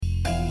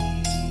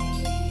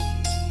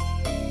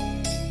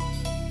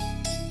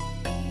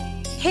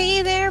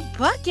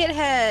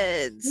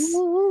Bucketheads!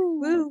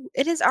 Woo!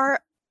 It is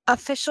our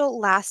official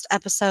last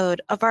episode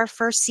of our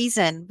first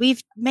season.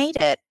 We've made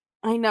it.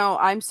 I know.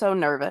 I'm so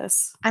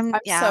nervous. I'm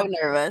so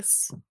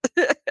nervous.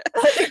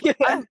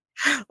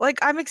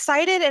 I'm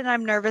excited and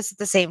I'm nervous at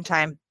the same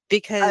time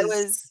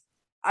because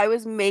I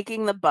was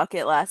making the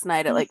bucket last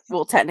night at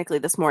technically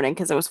this morning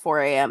because it was 4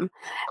 a.m.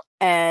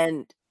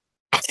 and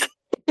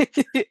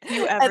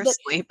you ever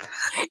sleep?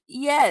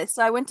 Yes,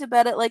 I went to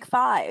bed at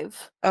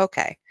 5.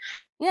 Okay.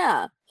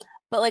 Yeah.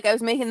 But I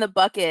was making the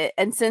bucket,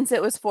 and since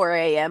it was 4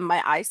 a.m.,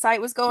 my eyesight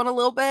was going a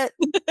little bit.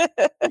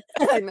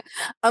 And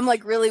I'm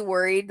really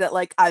worried that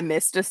I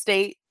missed a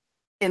state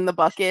in the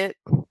bucket.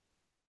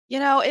 You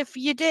know, if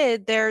you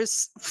did,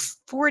 there's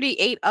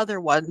 48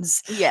 other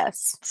ones.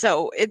 Yes.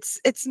 So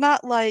it's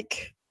not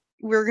like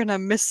we're gonna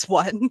miss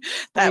one.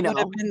 That would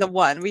have been the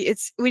one.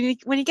 It's when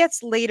it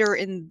gets later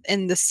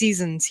in the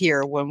seasons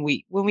here, when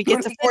we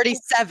get to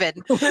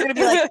 47, we're gonna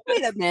be like,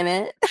 wait a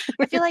minute.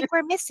 I feel like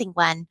we're missing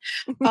one.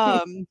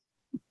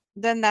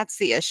 Then that's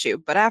the issue.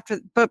 But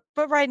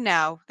right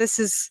now, this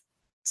is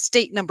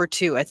state number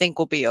 2. I think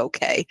we'll be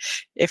okay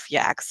if you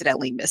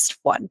accidentally missed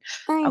one.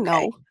 I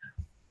know.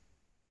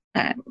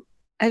 I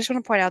just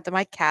want to point out that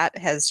my cat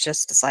has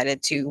just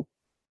decided to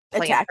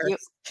attack you.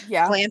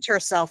 Plant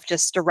herself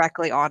just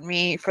directly on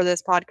me for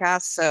this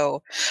podcast,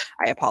 so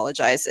I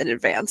apologize in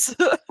advance.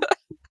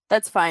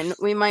 That's fine.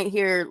 We might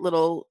hear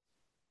little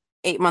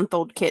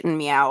 8-month-old kitten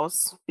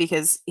meows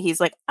because he's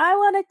like, I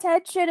want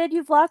attention and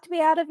you've locked me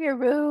out of your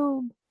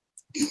room.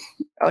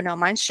 Oh no,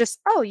 mine's just,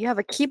 you have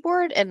a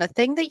keyboard and a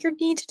thing that you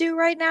need to do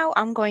right now?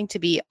 I'm going to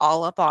be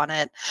all up on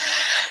it.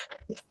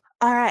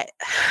 All right.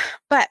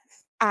 But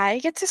I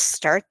get to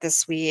start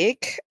this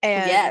week,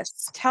 and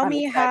yes, tell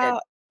me excited.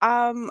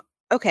 How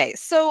okay,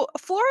 so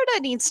Florida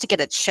needs to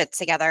get its shit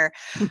together.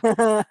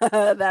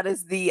 That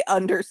is the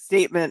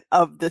understatement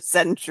of the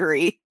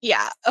century.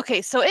 Yeah.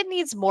 Okay, so it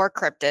needs more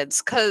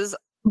cryptids because,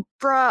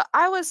 bruh,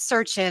 I was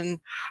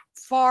searching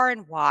far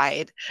and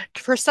wide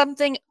for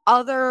something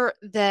other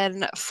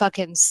than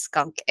fucking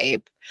skunk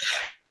ape.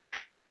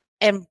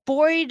 And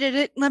boy, did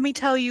it, let me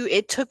tell you,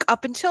 it took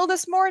up until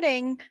this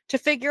morning to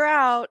figure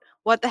out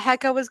what the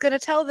heck I was going to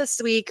tell this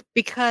week,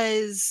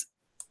 because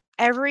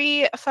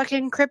every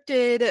fucking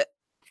cryptid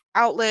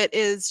outlet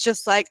is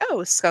just like,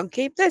 skunk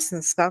ape this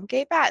and skunk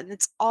ape that, and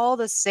it's all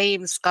the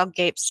same skunk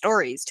ape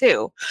stories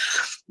too.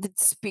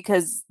 It's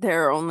because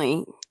there are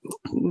only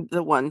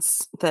the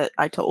ones that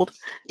I told.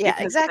 Yeah,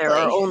 exactly. There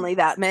are only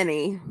that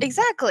many.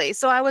 Exactly.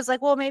 So I was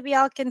like, well, maybe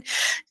I can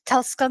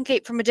tell skunk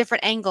ape from a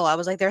different angle. I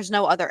was like, there's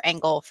no other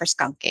angle for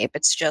skunk ape.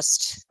 It's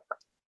just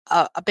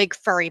a big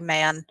furry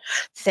man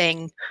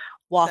thing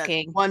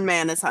walking.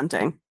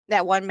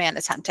 That one man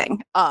is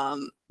hunting.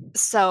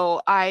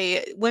 So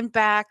I went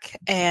back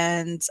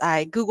and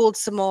I Googled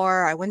some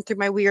more. I went through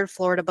my weird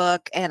Florida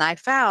book and I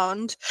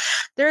found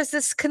there's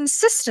this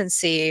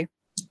consistency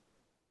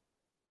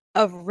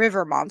of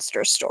river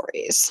monster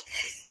stories.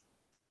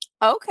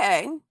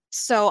 Okay.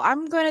 So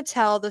I'm going to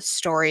tell the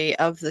story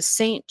of the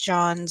St.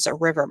 John's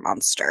River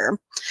monster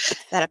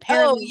that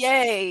apparently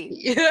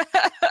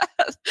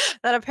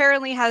that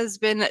apparently has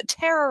been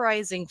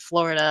terrorizing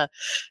Florida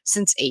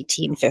since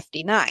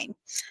 1859.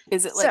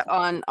 Is it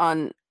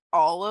on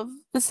all of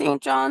the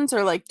St. John's,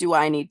 or do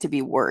I need to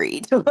be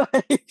worried?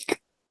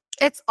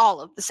 It's all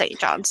of the St.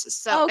 John's,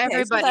 so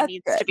everybody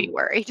needs to be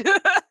worried.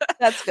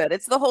 That's good.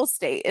 It's the whole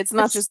state. It's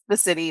not just the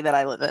city that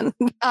I live in.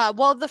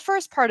 Well, the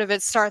first part of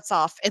it starts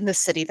off in the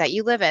city that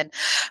you live in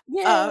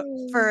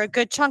for a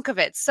good chunk of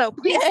it. So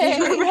please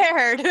be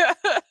prepared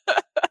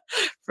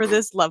for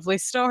this lovely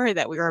story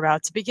that we are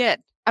about to begin.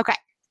 Okay,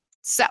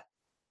 so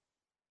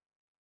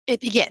it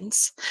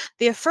begins.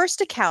 The first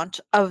account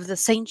of the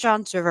St.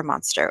 John's River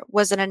monster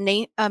was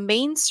in a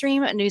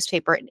mainstream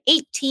newspaper in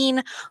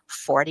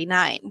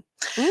 1849.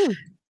 Ooh.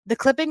 The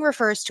clipping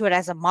refers to it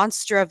as a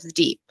monster of the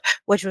deep,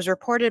 which was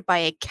reported by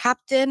a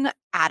Captain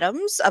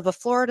Adams of a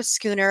Florida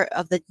schooner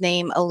of the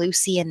name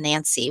Lucy and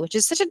Nancy, which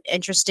is such an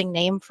interesting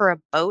name for a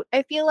boat.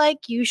 I feel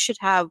like you should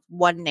have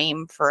one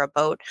name for a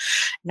boat,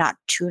 not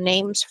two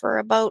names for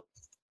a boat.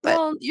 But,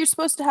 well, you're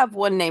supposed to have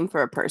one name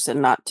for a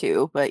person, not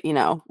two, but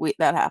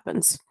that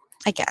happens.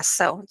 I guess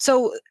so.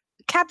 So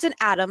Captain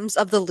Adams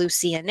of the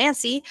Lucy and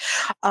Nancy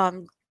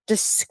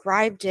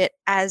described it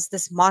as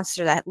this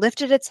monster that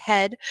lifted its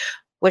head,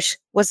 which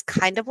was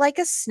kind of like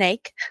a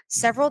snake,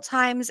 several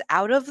times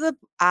out of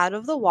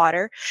the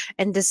water,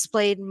 and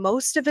displayed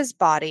most of his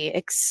body,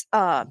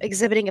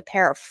 exhibiting a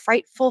pair of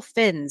frightful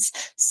fins,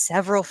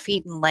 several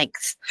feet in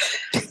length.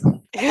 I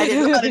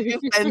didn't know how to do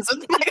fins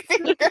with my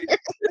fingers.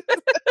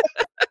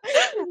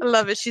 I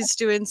love it. She's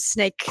doing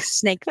snake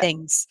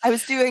things. I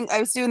was doing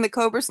the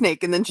cobra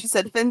snake, and then she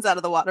said fins out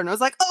of the water, and I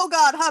was like, oh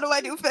God, how do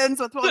I do fins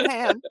with one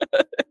hand?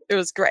 It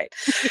was great.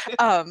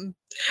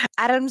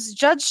 Adams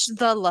judged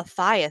the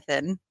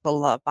Leviathan, la,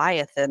 la,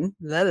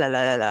 la,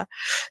 la, la,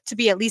 to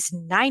be at least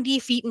 90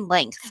 feet in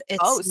length.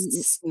 Oh,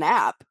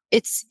 snap.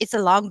 It's a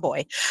long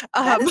boy.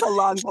 That is a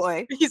long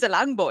boy. He's a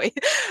long boy.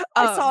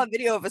 I saw a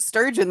video of a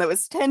sturgeon that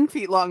was 10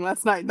 feet long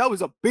last night. That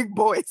was a big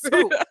boy.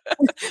 So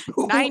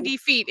 90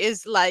 feet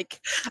is like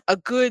a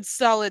good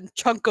solid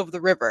chunk of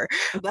the river.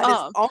 That is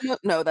almost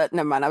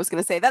never mind. I was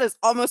gonna say that is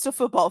almost a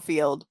football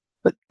field,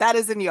 but that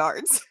is in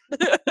yards.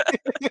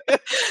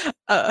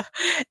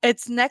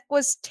 Its neck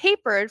was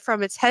tapered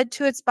from its head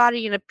to its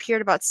body and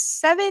appeared about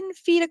 7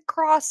 feet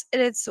across in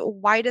its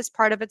widest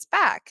part of its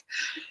back.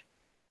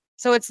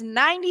 So it's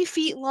 90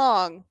 feet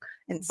long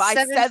and by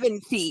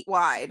 7 feet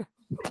wide.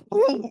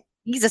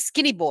 He's a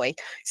skinny boy.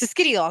 He's a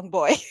skinny long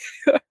boy.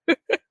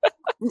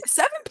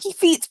 7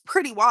 feet's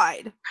pretty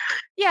wide.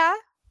 Yeah.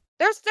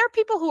 There are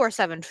people who are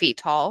 7 feet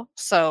tall.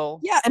 So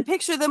yeah, and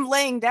picture them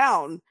laying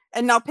down.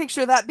 And now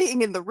picture that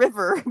being in the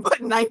river, but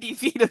 90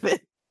 feet of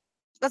it.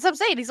 That's what I'm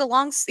saying. He's a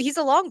long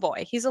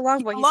boy. He's a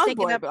long boy. He's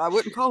taking up. But I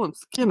wouldn't call him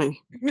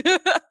skinny.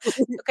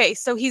 Okay,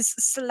 so he's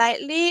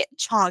slightly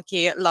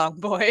chunky long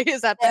boy.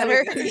 Is that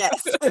better?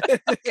 Yes.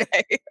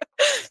 Okay.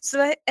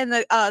 So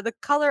the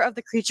color of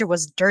the creature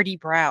was dirty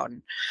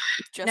brown.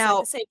 Just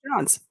like the St.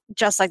 John's.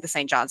 Just like the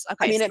St. John's.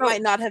 Okay. I mean, it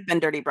might not have been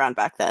dirty brown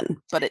back then,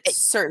 but it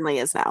certainly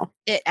is now.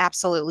 It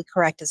absolutely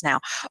correct is now.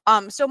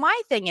 So my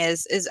thing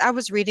is I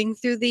was reading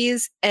through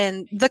these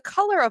and the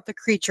color of the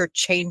creature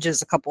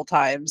changes a couple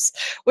times,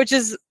 which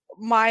is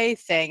my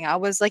thing. I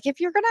was like,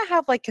 if you're gonna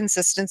have like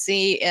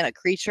consistency in a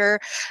creature,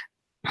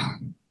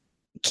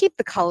 keep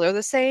the color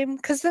the same,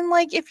 because then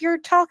like if you're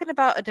talking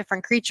about a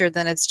different creature,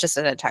 then it's just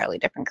an entirely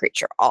different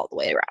creature all the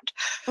way around.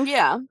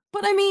 Yeah,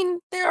 but I mean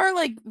there are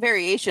like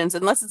variations,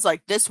 unless it's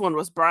like this one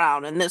was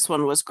brown and this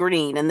one was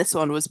green and this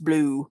one was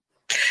blue.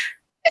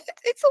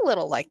 It's a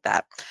little like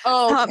that.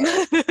 Oh,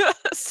 okay.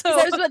 So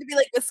I was about to be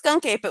like the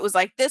skunk ape. It was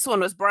like this one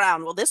was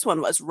brown. Well, this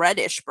one was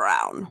reddish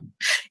brown.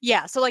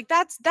 Yeah, so like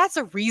that's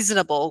a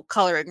reasonable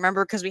coloring.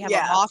 Remember, because we have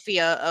a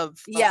mafia of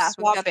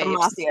swamp apes. The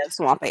mafia of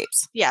swamp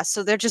apes. Yeah,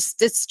 so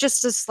it's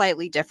just a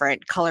slightly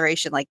different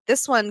coloration. Like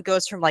this one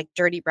goes from like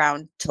dirty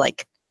brown to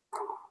like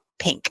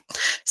pink.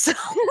 So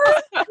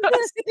I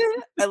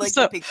like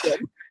the pink one.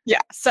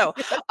 Yeah. So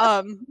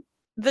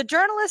the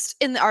journalist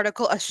in the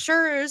article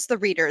assures the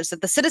readers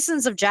that the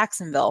citizens of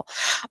Jacksonville,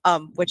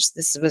 which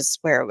this was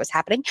where it was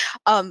happening,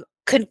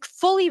 could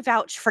fully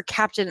vouch for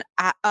Captain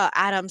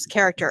Adams'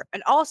 character.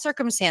 In all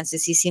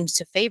circumstances, he seems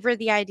to favor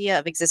the idea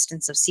of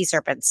existence of sea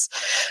serpents,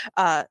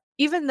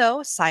 even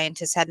though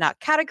scientists had not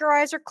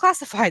categorized or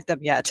classified them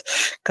yet,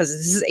 because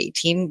this is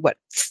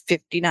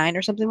 59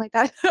 or something like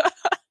that.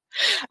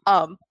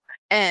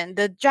 And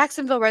the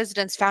Jacksonville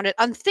residents found it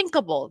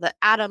unthinkable that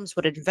Adams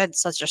would invent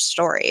such a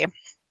story.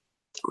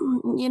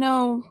 You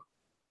know,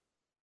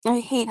 I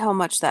hate how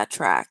much that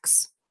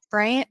tracks.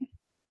 Right?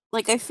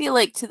 Like, I feel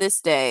like to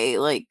this day,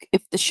 like,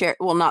 if the sheriff,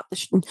 well, not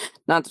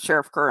the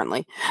sheriff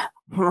currently,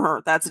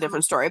 that's a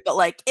different story, but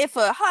like, if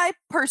a high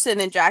person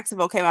in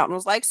Jacksonville came out and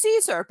was like, sea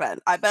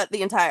serpent, I bet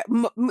the entire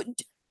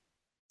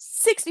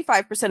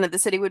 65% of the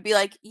city would be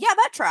like, yeah,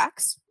 that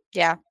tracks.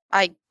 Yeah,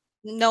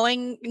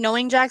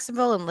 knowing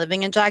Jacksonville and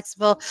living in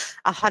Jacksonville,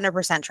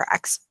 100%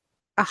 tracks.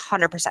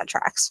 100%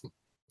 tracks.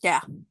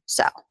 Yeah.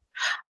 So,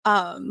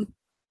 and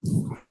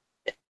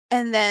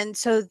then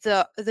so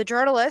the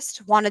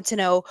journalist wanted to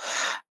know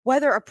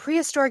whether a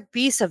prehistoric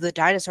beast of the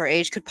dinosaur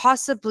age could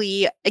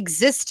possibly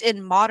exist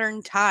in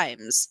modern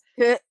times.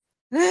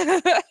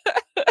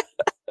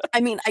 I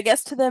mean, I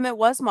guess to them it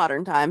was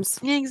modern times.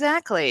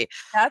 Exactly.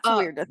 That's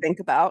weird to think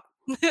about.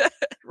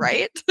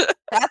 Right?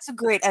 That's a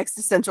great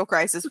existential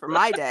crisis for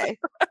my day.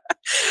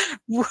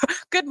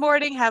 Good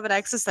morning, have an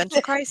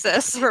existential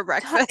crisis for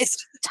breakfast.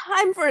 It's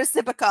time for a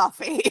sip of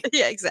coffee.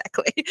 Yeah,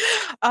 exactly.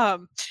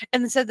 And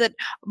it said that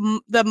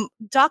the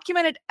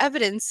documented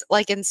evidence,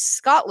 like in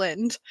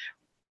Scotland,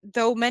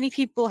 though many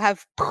people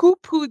have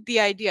poo-pooed the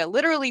idea,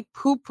 literally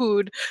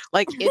poo-pooed,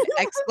 like in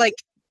like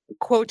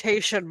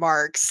quotation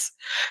marks,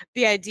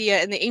 the idea,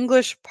 and the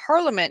English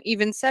Parliament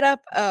even set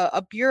up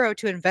a bureau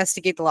to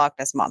investigate the Loch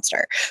Ness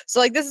Monster. So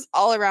like this is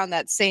all around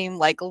that same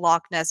like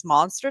Loch Ness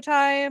Monster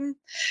time,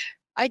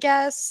 I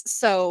guess.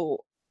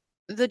 So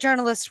the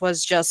journalist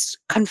was just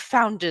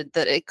confounded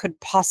that it could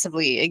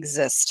possibly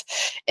exist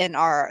in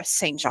our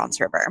St. John's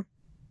River.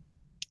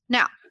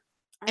 Now,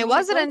 it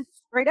wasn't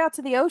straight out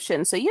to the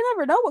ocean, so you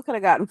never know what could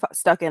have gotten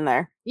stuck in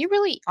there. You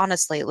really,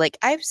 honestly, like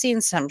I've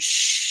seen some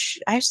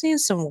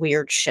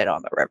weird shit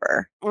on the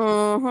river.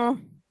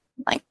 Mm-hmm.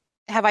 Like,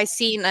 have I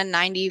seen a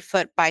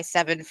 90-foot by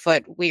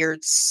 7-foot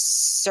weird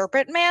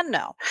serpent man?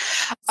 No.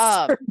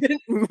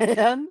 Serpent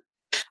man?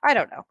 I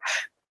don't know.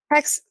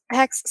 Hex,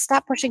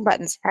 stop pushing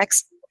buttons.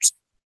 Hex.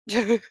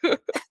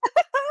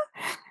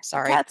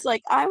 Sorry. Cat's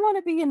like, I want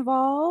to be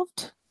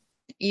involved.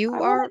 I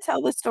want to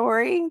tell the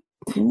story.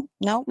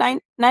 No.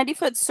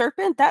 90-foot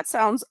serpent? That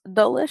sounds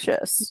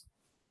delicious.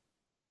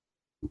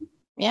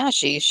 Yeah,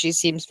 she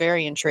seems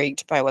very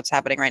intrigued by what's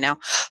happening right now.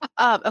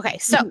 Okay,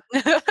 so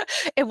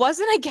it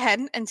wasn't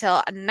again until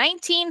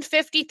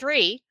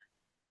 1953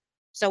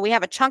 So we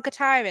have a chunk of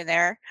time in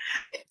there.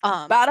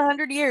 About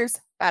 100 years.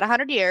 About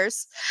 100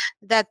 years,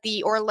 that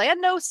the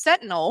Orlando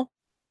Sentinel,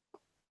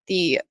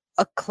 the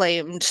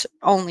acclaimed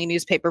only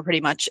newspaper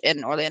pretty much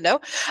in Orlando,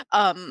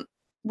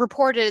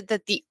 reported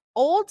that the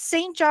old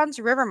St. John's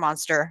River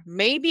monster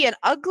may be an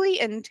ugly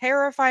and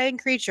terrifying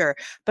creature,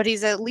 but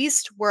he's at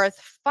least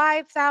worth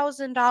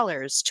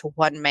 $5,000 to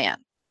one man.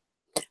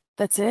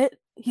 That's it?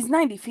 He's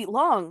 90 feet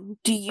long.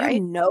 Do you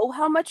Right? know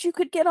how much you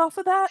could get off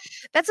of that?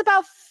 That's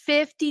about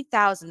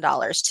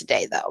 $50,000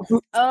 today, though.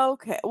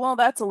 Okay, well,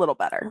 that's a little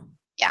better.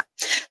 Yeah.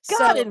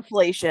 God,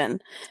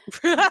 inflation.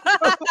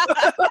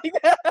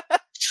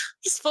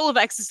 It's full of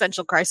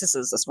existential crises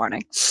this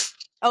morning.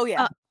 Oh,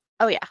 yeah.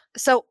 Oh, yeah.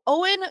 So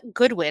Owen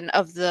Goodwin,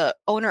 the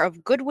owner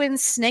of Goodwin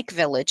Snake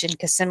Village in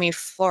Kissimmee,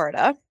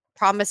 Florida,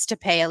 promised to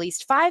pay at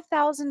least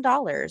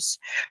 $5,000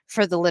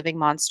 for the living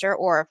monster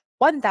or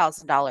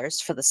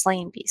 $1,000 for the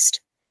slain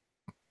beast.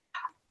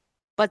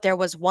 But there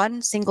was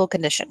one single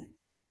condition.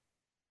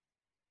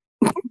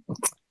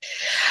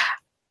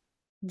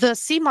 The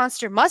sea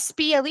monster must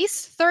be at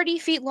least 30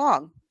 feet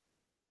long.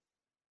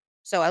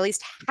 So at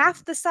least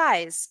half the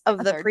size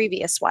of the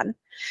previous one.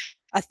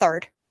 A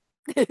third.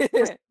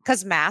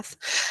 Because math.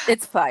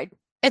 It's fine.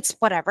 It's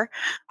whatever.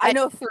 I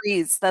know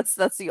threes. That's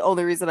the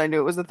only reason I knew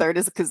it was a third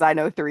is because I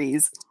know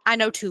threes. I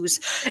know twos.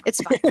 It's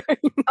fine.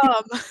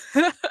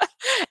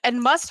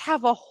 And must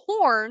have a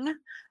horn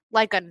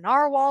like a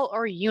narwhal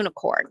or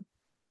unicorn.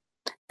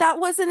 That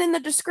wasn't in the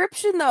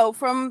description though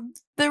from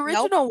the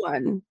original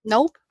one.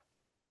 Nope.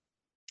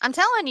 I'm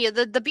telling you,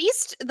 the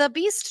beast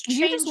changes.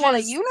 You just want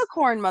a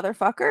unicorn,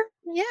 motherfucker.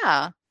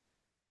 Yeah.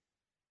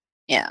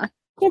 Yeah.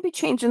 Can't be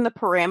changing the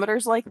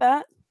parameters like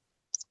that.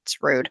 It's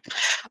rude.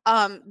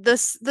 The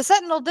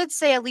Sentinel did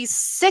say at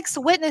least 6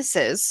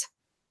 witnesses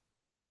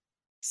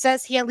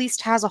says he at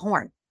least has a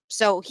horn.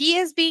 So he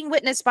is being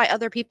witnessed by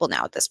other people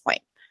now at this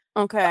point.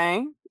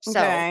 Okay.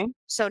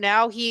 So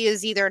now he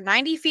is either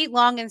 90 feet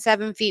long and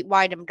 7 feet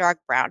wide and dark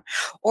brown,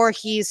 or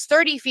he's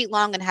 30 feet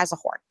long and has a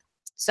horn.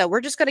 So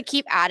we're just going to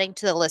keep adding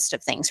to the list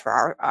of things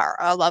for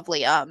our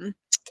lovely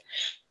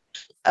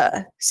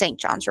St.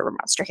 John's River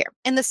monster here.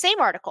 In the same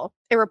article,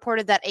 it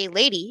reported that a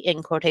lady,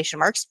 in quotation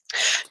marks,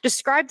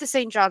 described the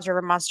St. John's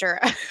River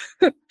monster.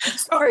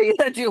 Sorry,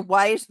 that you.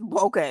 Why?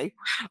 Okay,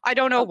 I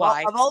don't know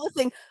why. Of all the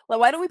things, like,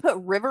 why don't we put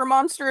river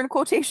monster in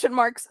quotation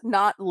marks,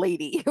 not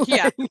lady?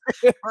 Yeah,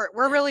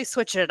 we're really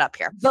switching it up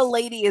here. The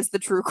lady is the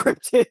true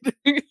cryptid.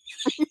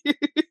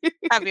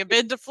 Have you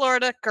been to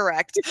Florida?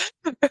 Correct.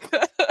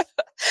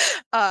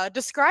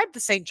 Described the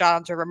St.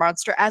 John's River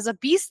monster as a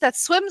beast that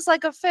swims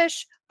like a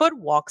fish but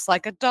walks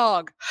like a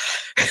dog.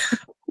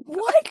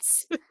 What?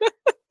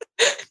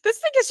 This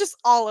thing is just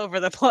all over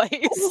the place.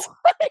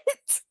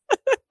 What?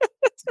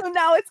 So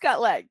now it's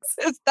got legs.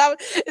 Is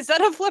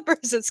that a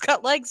flippers? It's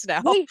got legs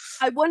now. Wait,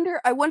 I wonder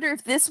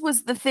if this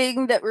was the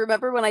thing that,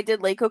 remember when I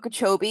did Lake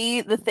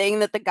Okeechobee, the thing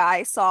that the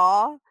guy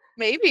saw?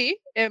 Maybe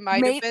it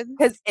might have been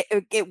because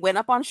it went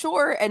up on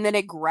shore and then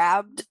it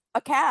grabbed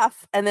a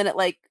calf and then it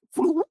like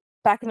flew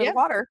back into the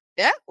water.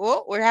 Yeah.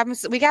 Well,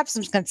 we got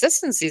some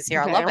consistencies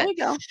here. Okay, I love it. We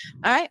go. All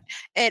right.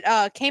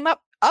 It came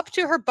up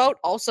to her boat,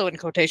 also in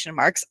quotation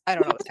marks. I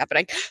don't know what's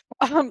happening.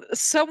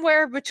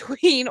 Somewhere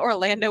between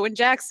Orlando and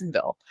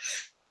Jacksonville.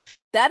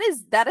 That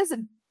is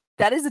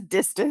a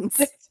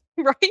distance.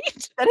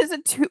 Right? That is a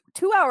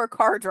 2-hour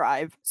car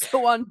drive.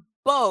 So on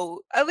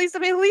boat, at least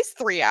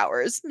 3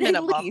 hours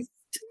minimum.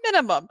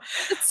 Minimum.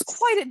 It's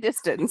quite a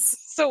distance.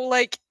 So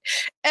like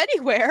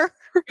anywhere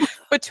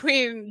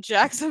between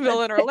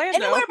Jacksonville and Orlando.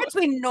 Anywhere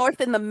between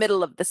north and the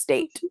middle of the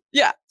state.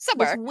 Yeah,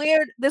 somewhere.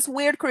 This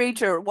weird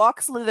creature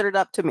slithered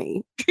up to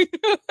me.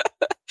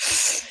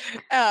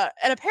 And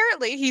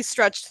apparently he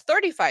stretched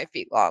 35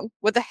 feet long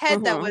with a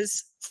head that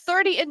was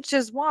 30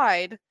 inches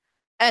wide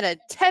and a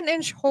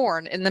 10-inch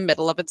horn in the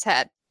middle of its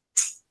head.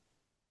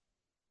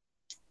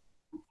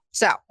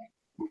 So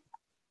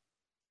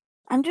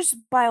I'm just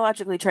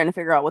biologically trying to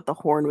figure out what the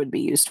horn would be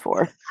used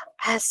for.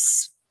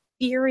 As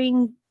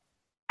spearing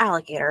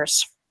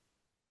alligators.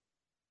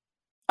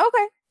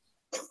 Okay.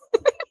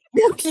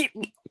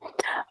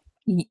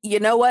 You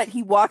know what?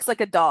 He walks like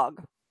a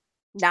dog.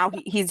 Now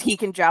he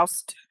can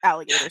joust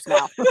alligators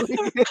now.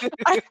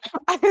 I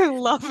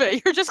love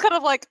it. You're just kind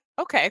of like,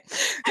 okay.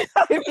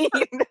 I mean,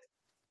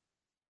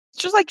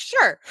 just like,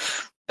 sure.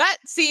 That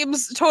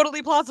seems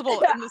totally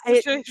plausible in this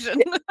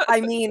situation.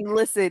 I mean,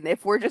 listen,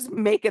 if we're just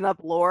making up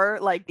lore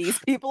like these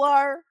people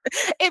are.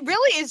 It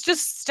really is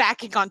just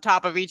stacking on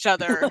top of each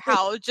other.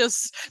 How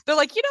they're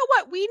like, you know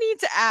what? We need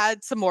to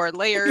add some more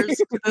layers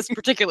to this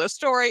particular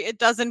story. It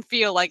doesn't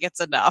feel like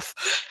it's enough.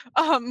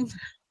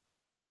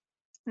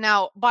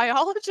 Now,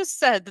 biologists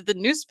said that the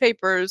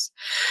newspapers,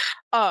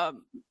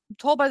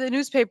 told by the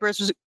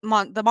newspapers,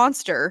 the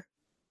monster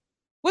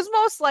was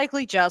most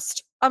likely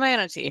just a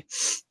manatee.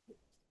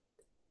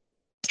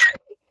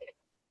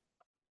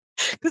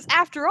 Because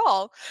after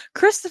all,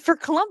 Christopher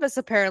Columbus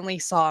apparently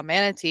saw a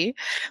manatee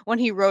when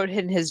he wrote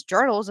in his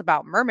journals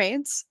about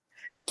mermaids.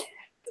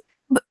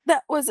 But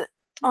that was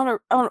on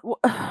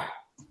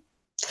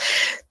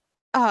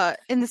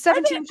In the Are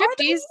there 1750s,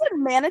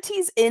 even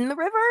manatees in the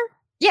river?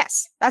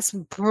 yes, that's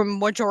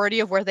majority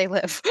of where they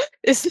live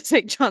is the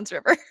St. Johns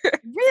River.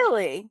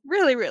 Really?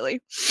 Really, really.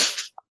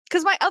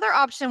 Because my other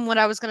option, what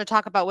I was going to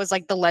talk about, was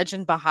like the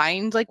legend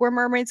behind like where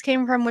mermaids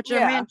came from, which are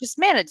Yeah. just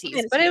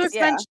manatees. But it Manatees, was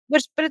yeah.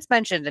 mentioned, but it's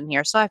mentioned in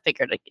here, so I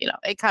figured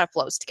it kind of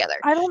flows together.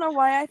 I don't know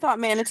why I thought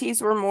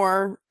manatees were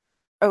more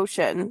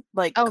ocean,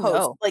 like Oh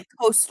no,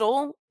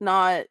 coastal,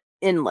 not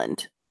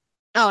inland.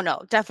 oh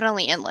no,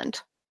 definitely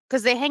inland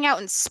because they hang out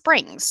in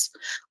springs,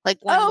 like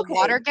when Oh, the okay.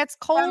 water gets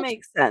That cold.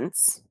 makes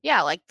sense.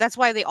 Yeah, like that's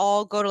why they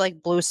all go to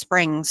like Blue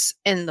Springs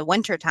in the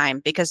wintertime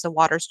because the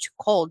water's too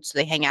cold, so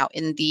they hang out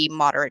in the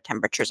moderate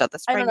temperatures of the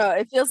I don't springs. know.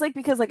 It feels like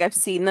because like I've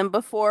seen them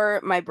before,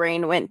 my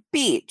brain went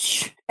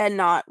beach and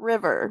not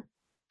river.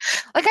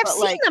 Like I've But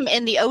seen like, them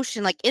in the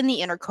ocean, like in the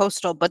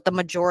intercoastal, but the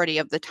majority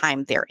of the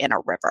time they're in a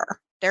river.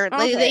 They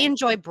okay.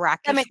 enjoy That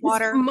brackish makes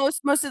water.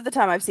 most of the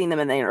time I've seen them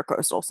in the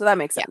intercoastal, so that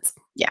makes Yeah, sense.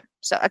 yeah.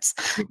 So that's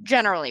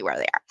generally where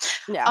they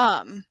Yeah.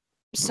 are.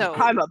 So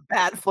I'm a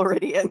bad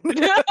Floridian.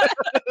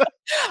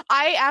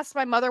 I asked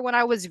my mother when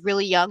I was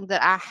really young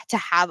that to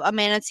have a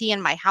manatee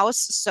in my house.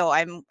 So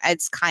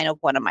it's kind of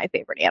one of my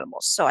favorite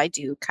animals. So I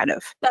do kind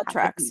of That have the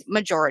tracks.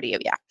 majority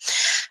of, yeah.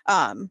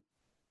 Um,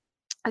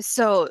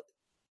 so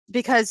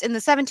because in the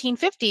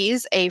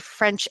 1750s, a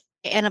French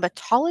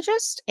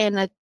anatomologist and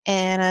a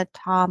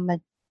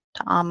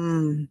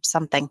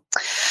something,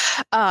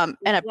 and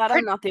a Glad I'm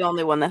print. not the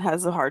only one that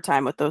has a hard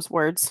time with those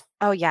words.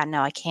 Oh yeah,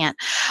 no, I can't.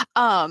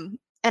 And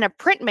a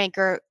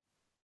printmaker.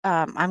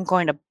 I'm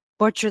going to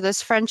butcher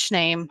this French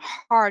name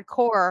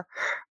hardcore.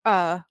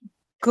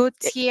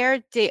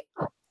 Gautier de.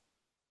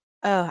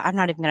 Oh, I'm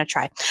not even going to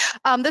try.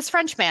 This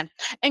French man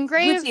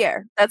engraved.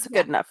 Gouttiere. That's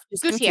Yeah, good enough.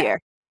 Just Gautier. Gouttiere.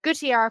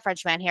 Gautier, a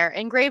Frenchman here,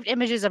 engraved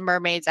images of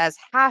mermaids as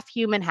half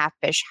human, half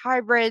fish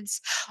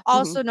hybrids, Mhm.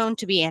 also known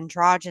to be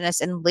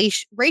androgynous and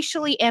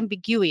racially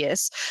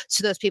ambiguous.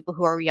 To those people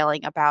who are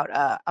yelling about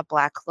a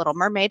black Little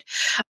Mermaid.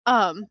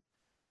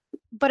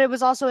 But it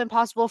was also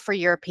impossible for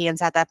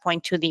Europeans at that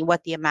point to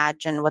what the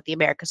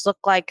Americas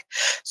looked like.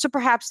 So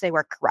perhaps they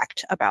were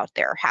correct about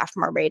their half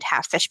mermaid,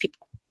 half fish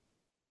people.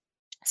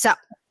 So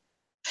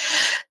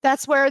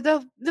that's where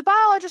the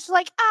biologists were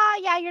like,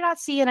 yeah, you're not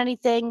seeing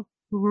anything.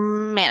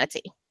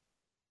 Manatee.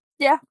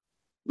 Yeah.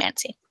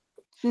 Manatee.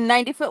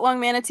 90-foot long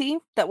manatee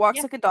that walks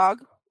Yeah. like a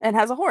dog and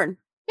has a horn.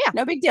 Yeah.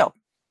 No big deal.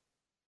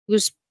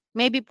 Who's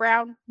maybe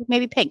brown,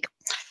 maybe pink.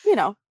 You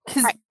know,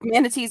 because Right.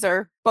 manatees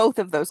are both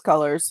of those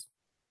colors.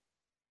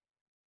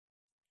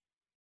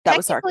 That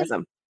was Technically,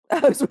 sarcasm.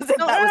 That was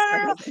no.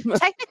 sarcasm.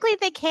 Technically,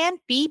 they can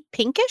be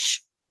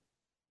pinkish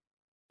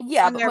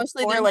Yeah, when but they're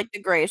mostly they're born. like the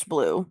grayish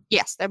blue.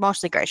 Yes, they're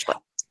mostly grayish blue.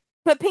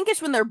 But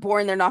pinkish when they're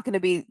born, they're not going to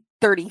be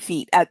 30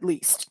 feet at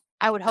least.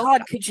 I would hope God,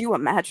 not. could you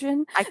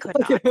imagine? I could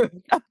not.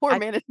 A poor I-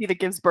 manatee that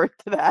gives birth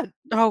to that.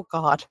 Oh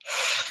God.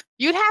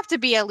 You'd have to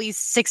be at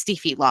least 60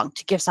 feet long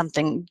to give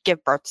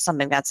birth to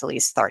something that's at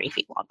least 30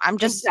 feet long. I'm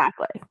just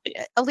Exactly.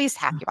 at least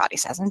half your body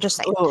size. I'm just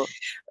saying. Ugh.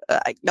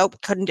 Nope,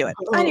 couldn't do it.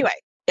 Ugh. Anyway,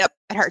 yep,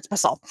 it hurts my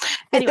soul.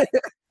 Anyway,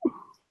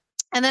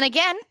 and then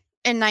again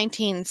in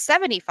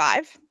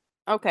 1975,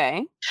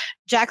 Okay.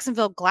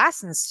 Jacksonville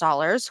glass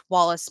installers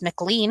Wallace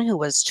McLean, who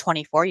was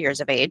 24 years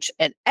of age,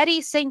 and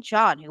Eddie St.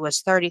 John, who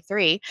was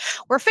 33,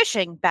 were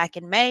fishing back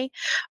in May,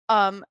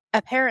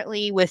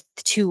 apparently with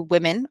two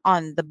women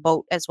on the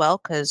boat as well,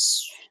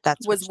 because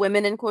that's Was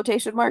women in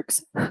quotation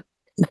marks?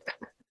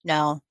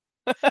 no.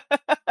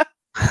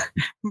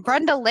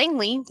 Brenda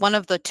Langley, one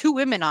of the two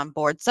women on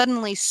board,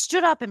 suddenly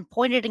stood up and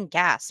pointed and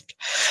gasped.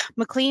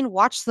 McLean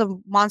watched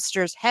the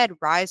monster's head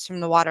rise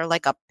from the water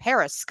like a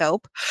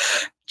periscope,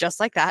 just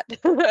like that,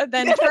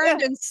 then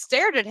turned and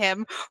stared at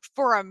him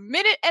for a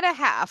minute and a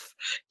half.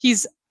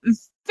 He's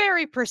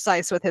very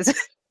precise with his.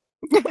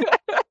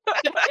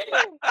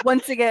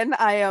 Once again,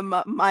 I am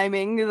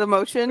miming the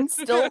motion,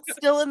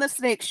 still in the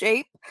snake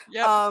shape,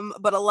 Yep.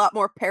 but a lot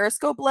more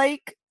periscope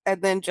like,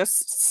 and then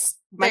just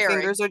my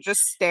fingers are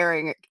just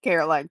staring at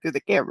Caroline through the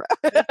camera.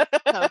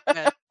 So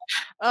good.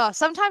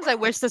 Sometimes I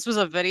wish this was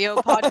a video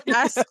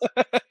podcast,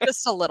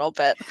 just a little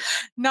bit.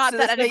 Not So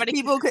that this way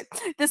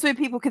anybody.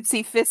 people could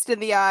see fist in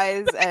the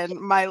eyes and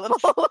my little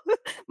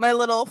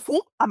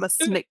I'm a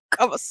snake.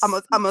 I'm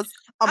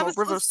a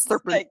river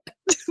serpent.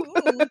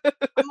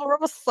 I'm a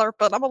river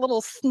serpent. I'm a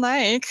little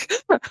snake.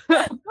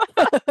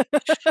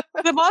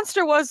 The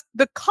monster was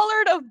the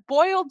colored of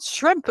boiled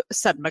shrimp,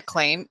 said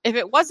McLean. If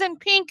it wasn't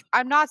pink,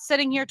 I'm not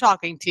sitting here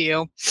talking to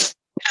you.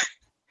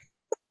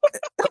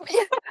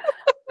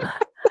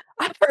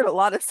 I've heard a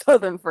lot of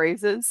southern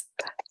phrases.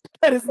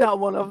 That is not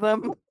one of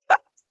them.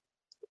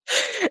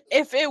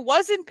 If it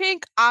wasn't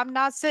pink, I'm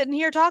not sitting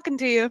here talking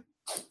to you.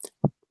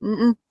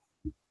 Mm-mm.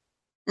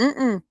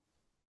 Mm-mm.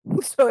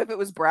 So if it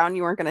was brown,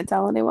 you weren't going to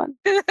tell anyone?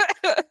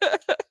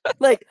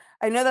 Like,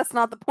 I know that's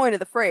not the point of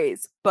the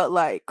phrase, but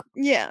like...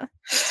 Yeah.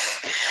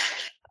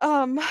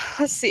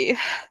 Let's see.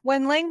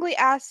 When Langley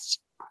asked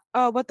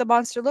what the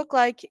monster looked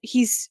like,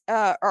 she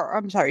said,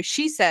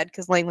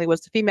 because Langley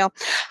was the female,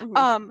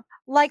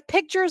 like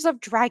pictures of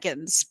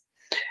dragons.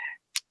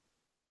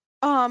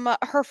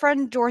 Her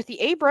friend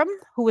Dorothy Abram,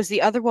 who was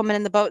the other woman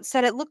in the boat,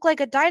 said it looked like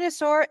a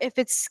dinosaur if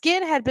its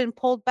skin had been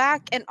pulled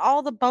back and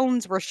all the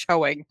bones were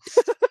showing.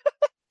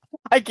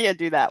 I can't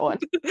do that one.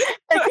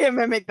 I can't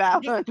mimic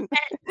that one.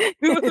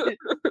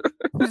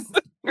 It's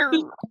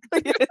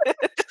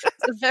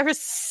a very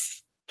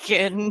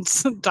skinned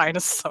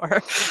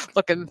dinosaur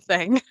looking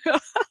thing.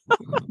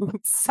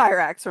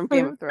 Cyrax from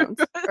Game of Thrones.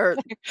 Or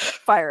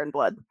Fire and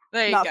Blood.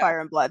 Not go. Fire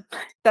and Blood.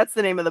 That's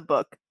the name of the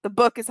book. The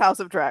book is House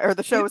of Dragon, or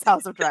the show is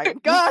House of Dragon.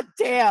 God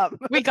damn.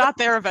 We got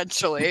there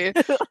eventually.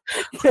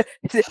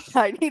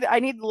 I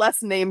need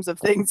less names of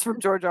things from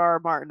George R.R.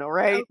 Martin, all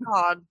right? Oh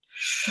God.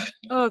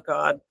 Oh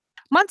God.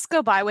 Months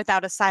go by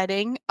without a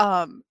sighting.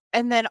 And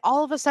then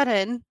all of a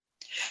sudden,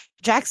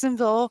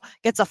 Jacksonville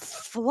gets a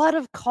flood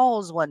of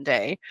calls one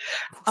day.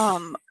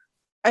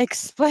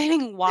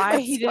 Explaining why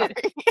he did.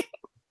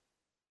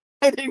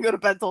 I didn't go to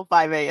bed till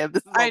 5 a.m.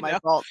 This is all my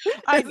fault.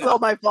 This is all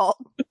my fault.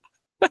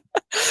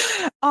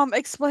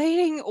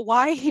 Explaining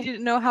why he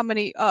didn't know how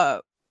many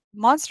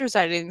monster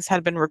sightings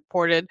had been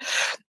reported.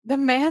 The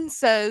man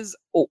says,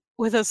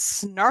 with a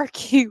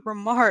snarky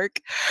remark,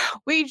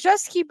 "We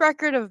just keep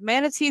record of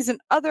manatees and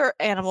other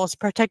animals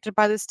protected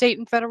by the state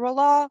and federal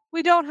law.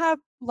 We don't have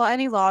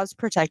any laws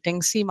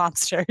protecting sea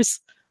monsters."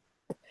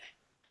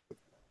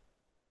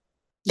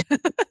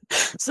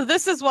 So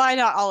this is why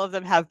not all of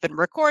them have been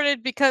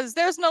recorded, because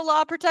there's no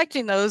law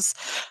protecting those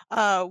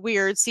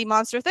weird sea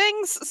monster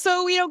things,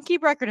 so we don't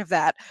keep record of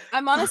that.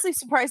 I'm honestly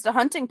surprised a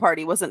hunting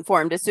party wasn't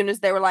formed as soon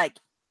as they were like,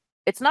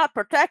 it's not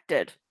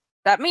protected.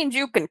 That means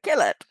you can kill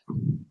it.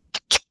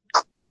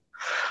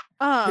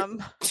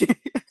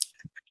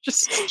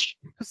 Just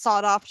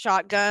sawed-off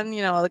shotgun,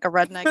 like a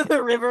redneck. For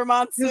the river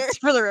monster?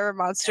 For the river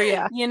monster,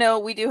 yeah.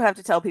 We do have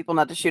to tell people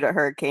not to shoot at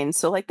hurricanes,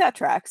 so that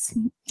tracks.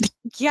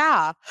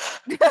 Yeah.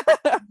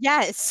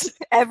 Yes.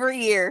 Every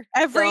year.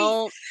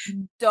 Don't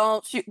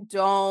shoot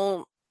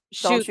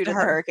at a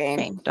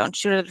hurricane. Don't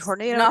shoot at a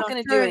tornado. It's not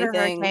going to do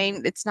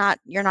anything.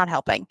 You're not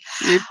helping.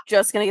 You're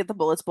just going to get the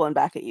bullets blown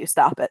back at you.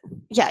 Stop it.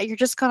 Yeah, you're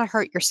just going to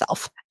hurt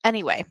yourself.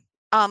 Anyway.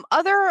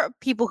 Other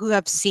people who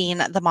have seen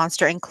the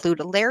monster include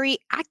Larry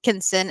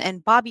Atkinson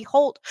and Bobby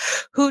Holt,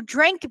 who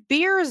drank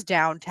beers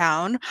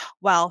downtown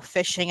while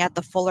fishing at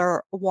the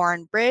Fuller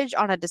Warren Bridge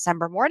on a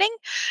December morning.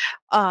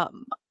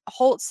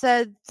 Holt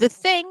said the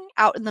thing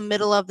out in the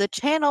middle of the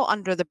channel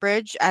under the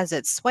bridge as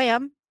it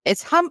swam,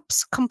 its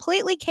humps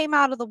completely came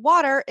out of the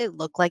water. It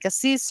looked like a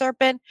sea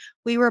serpent.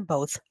 We were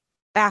both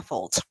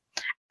baffled.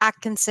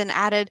 Atkinson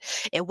added,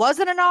 "It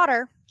wasn't an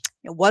otter.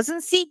 It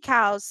wasn't sea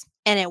cows.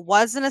 And it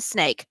wasn't a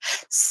snake.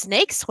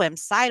 Snakes swim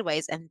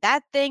sideways, and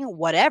that thing,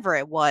 whatever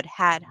it was,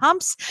 had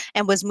humps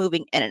and was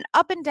moving in an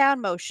up and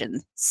down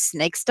motion.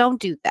 Snakes don't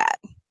do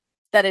that."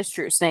 That is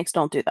true. Snakes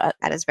don't do that.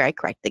 That is very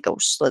correct. They go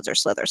slither,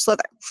 slither,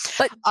 slither.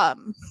 But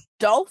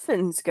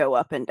dolphins go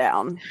up and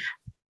down.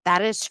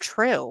 That is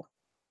true.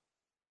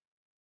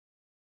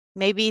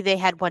 Maybe they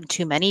had one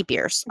too many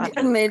beers.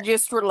 And they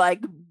just were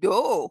like,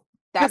 "Oh,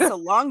 that's a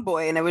long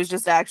boy," and it was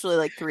just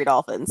actually 3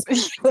 dolphins.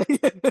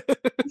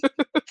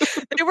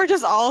 They were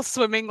just all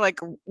swimming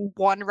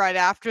one right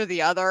after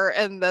the other,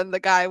 and then the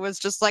guy was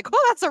just like,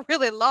 "Oh, that's a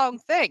really long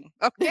thing."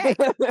 Okay.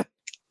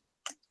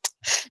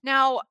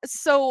 Now,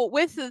 so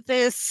with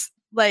this,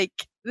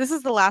 this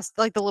is the last,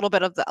 the little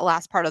bit of the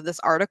last part of this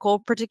article,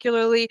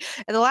 particularly,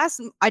 and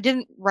I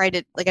didn't write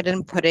it, I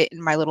didn't put it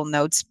in my little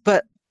notes,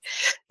 but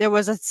there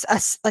was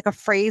a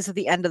phrase at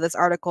the end of this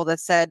article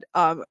that said,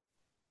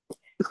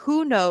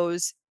 "Who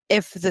knows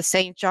if the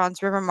St.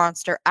 John's River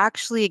monster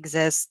actually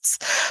exists,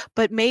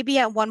 but maybe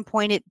at one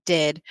point it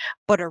did,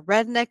 but a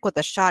redneck with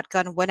a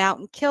shotgun went out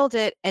and killed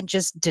it and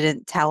just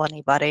didn't tell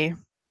anybody."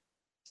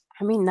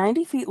 I mean,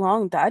 90 feet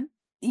long,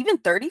 even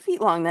 30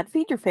 feet long, that'd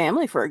feed your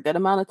family for a good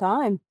amount of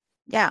time.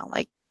 Yeah,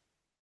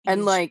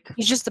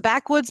 he's just a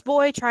backwoods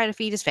boy trying to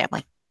feed his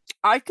family.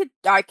 I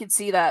could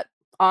see that,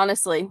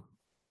 honestly.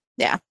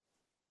 Yeah.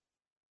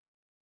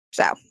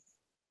 So.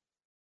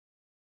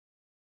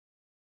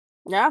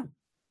 Yeah.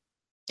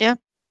 Yeah.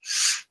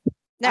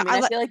 Now,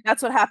 I feel like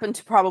that's what happened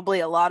to probably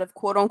a lot of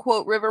quote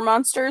unquote river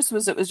monsters,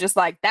 was it was just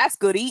that's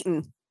good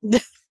eating.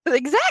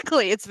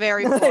 Exactly. It's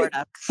very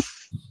Florida.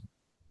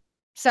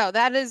 So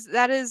that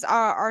is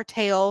our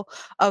tale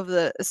of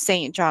the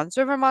St. John's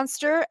River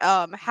monster.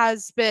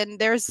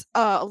 There's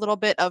a little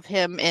bit of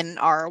him in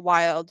our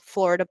Wild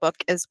Florida book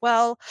as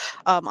well.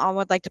 I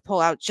would like to pull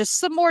out just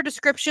some more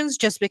descriptions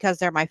just because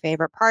they're my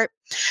favorite part.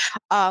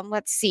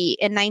 Let's see.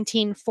 In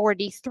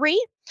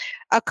 1943,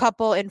 a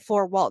couple in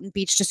Fort Walton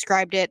Beach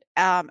described it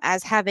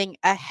as having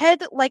a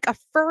head like a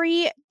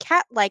furry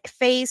cat-like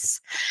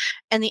face,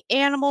 and the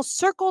animal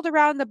circled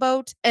around the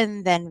boat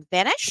and then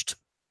vanished.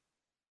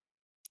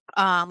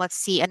 Let's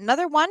see.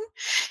 Another one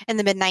in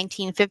the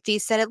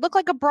mid-1950s said it looked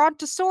like a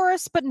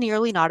brontosaurus, but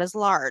nearly not as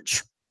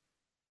large.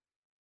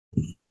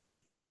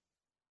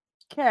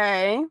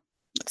 Okay.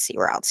 Let's see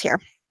where else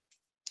here.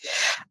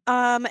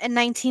 In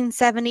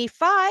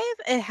 1975,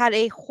 it had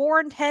a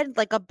horned head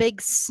like a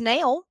big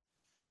snail.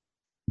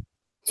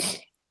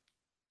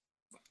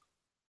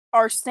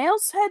 Are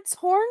snails' heads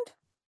horned?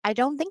 I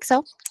don't think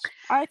so.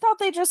 I thought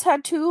they just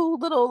had two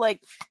little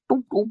like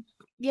boop, boop,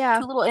 Yeah.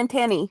 two little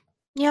antennae.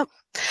 Yep.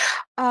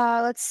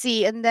 Let's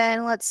see. And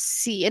then let's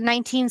see. In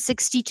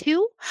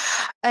 1962,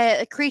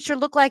 a creature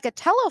looked like a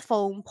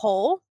telephone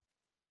pole.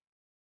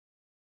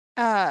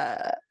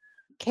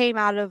 Came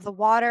out of the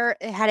water.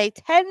 It had a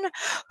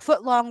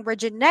 10-foot long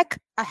rigid neck,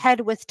 a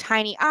head with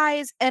tiny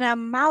eyes, and a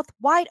mouth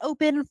wide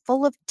open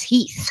full of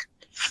teeth.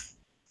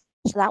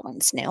 So that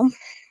one's new.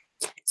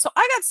 So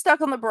I got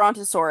stuck on the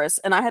Brontosaurus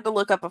and I had to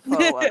look up a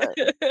photo of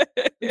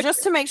it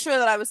just to make sure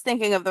that I was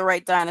thinking of the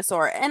right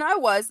dinosaur. And I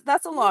was.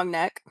 That's a long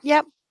neck.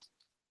 Yep.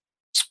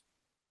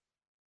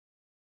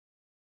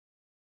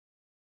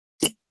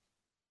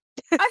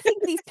 I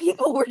think these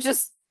people were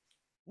just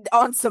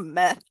on some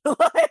meth.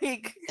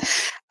 Like,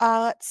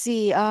 let's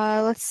see.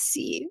 There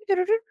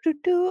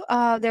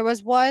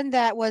was one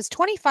that was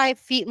 25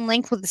 feet in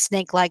length with a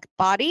snake-like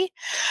body.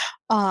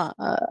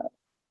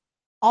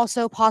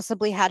 Also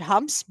possibly had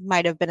humps.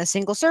 Might have been a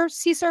single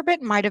sea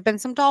serpent. Might have been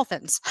some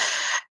dolphins.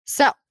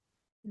 So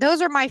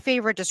those are my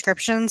favorite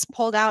descriptions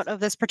pulled out of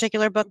this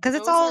particular book because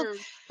it's all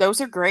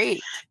those are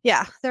great.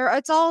 Yeah,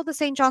 it's all the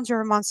St. John's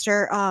River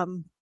monster.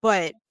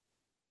 But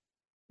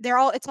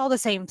it's all the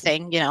same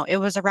thing, you know. It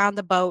was around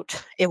the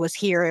boat, it was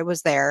here, it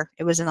was there,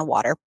 it was in the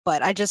water.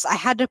 But I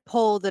had to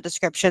pull the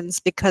descriptions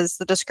because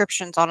the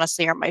descriptions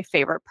honestly are my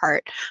favorite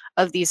part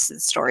of these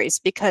stories.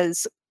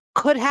 Because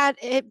could had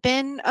it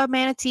been a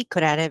manatee,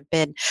 could have it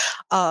been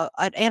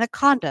an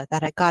anaconda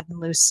that had gotten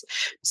loose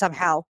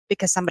somehow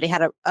because somebody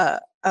had a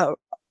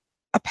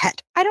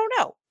pet. I don't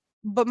know.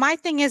 But my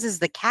thing is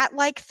the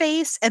cat-like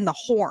face and the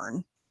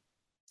horn.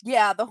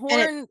 Yeah, the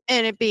horn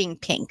and it being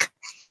pink.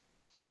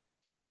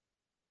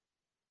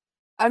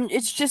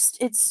 It's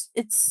just it's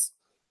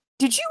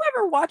Did you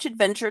ever watch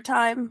Adventure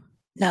Time?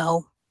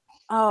 No.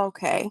 Oh,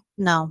 okay.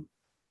 No.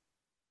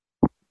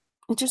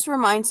 It just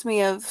reminds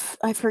me of,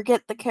 I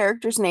forget the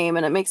character's name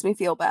and it makes me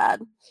feel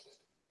bad.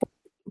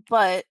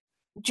 But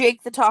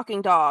Jake the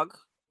talking dog,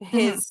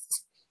 his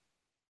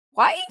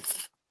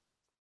wife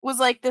was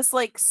like this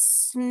like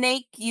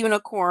snake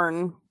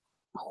unicorn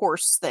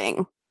horse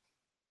thing.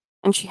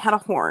 And she had a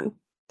horn.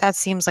 That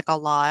seems like a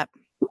lot.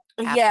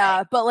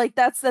 Yeah, but like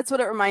that's what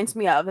it reminds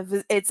me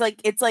of. It's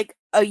like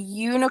a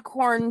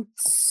unicorn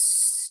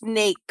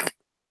snake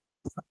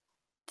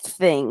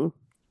thing.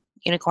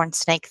 Unicorn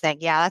snake thing.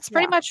 Yeah, that's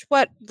pretty much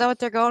what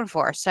they're going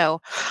for.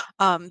 So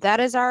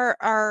that is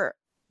our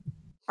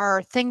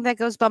thing that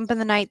goes bump in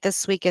the night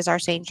this week is our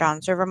St.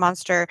 John's River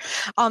monster.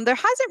 There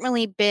hasn't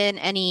really been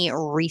any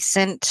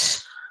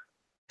recent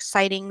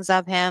sightings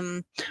of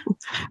him.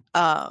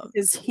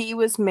 Because he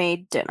was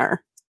made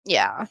dinner.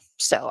 Yeah.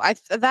 So I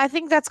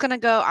think that's gonna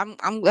go.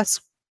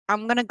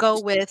 I'm gonna go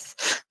with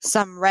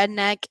some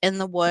redneck in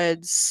the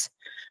woods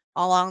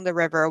along the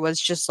river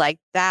was just like,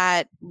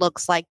 that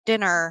looks like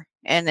dinner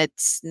and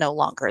it's no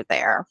longer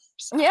there.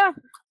 So. Yeah.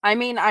 I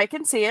mean, I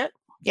can see it.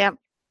 Yep.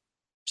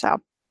 So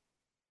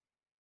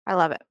I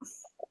love it.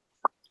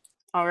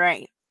 All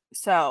right.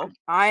 So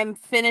I'm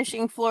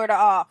finishing Florida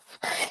off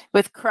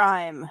with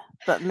crime,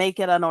 but make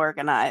it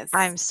unorganized.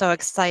 I'm so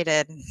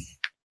excited.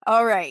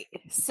 All right.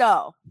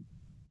 So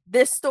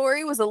this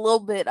story was a little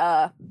bit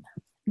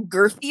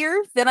girthier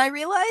than I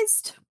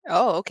realized.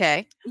 Oh,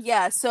 okay.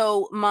 Yeah,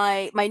 so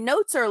my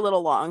notes are a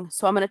little long,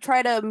 so I'm going to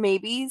try to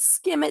maybe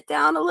skim it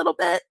down a little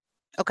bit.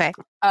 Okay.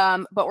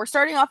 But we're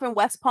starting off in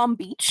West Palm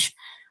Beach,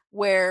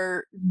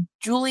 where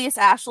Julius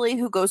Ashely,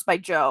 who goes by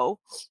Joe,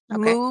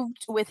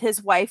 moved with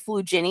his wife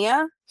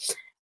Luginia.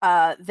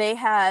 They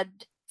had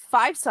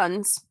 5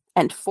 sons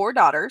and 4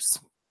 daughters.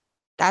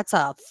 That's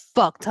a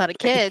fuck ton of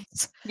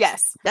kids.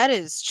 Yes. That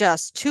is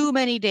just too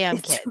many damn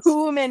kids.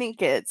 Too many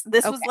kids.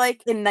 This was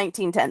like in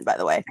 1910, by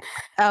the way.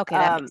 Okay,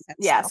 that makes sense.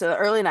 Yeah, so the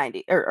early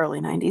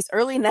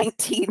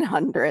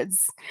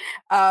 1900s.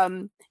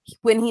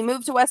 When he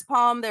moved to West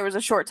Palm, there was a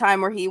short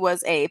time where he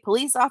was a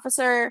police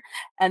officer,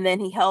 and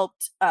then he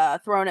helped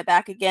throwing it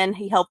back again.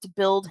 He helped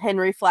build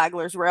Henry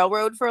Flagler's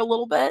railroad for a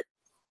little bit.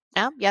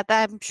 Yeah,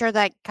 I'm sure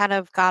that kind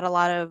of got a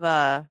lot of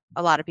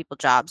people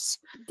jobs.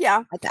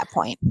 Yeah, at that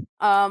point.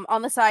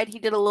 On the side, he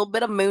did a little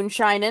bit of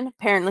moonshining.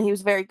 Apparently, he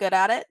was very good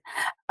at it.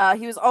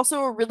 He was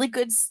also a really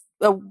good,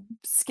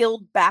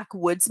 skilled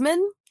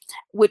backwoodsman,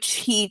 which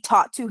he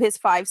taught to his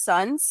 5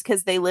 sons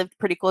because they lived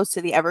pretty close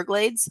to the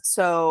Everglades.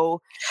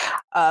 So,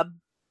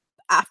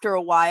 after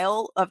a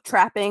while of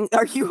trapping,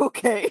 are you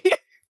okay?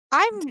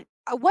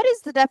 What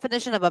is the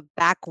definition of a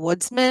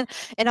backwoodsman?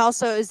 And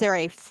also, is there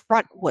a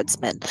front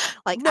woodsman?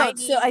 Like, no,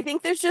 so I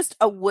think there's just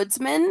a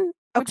woodsman,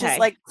 which is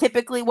like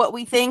typically what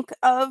we think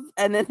of,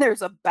 and then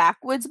there's a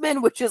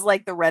backwoodsman, which is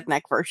like the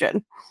redneck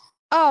version.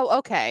 Oh,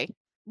 okay.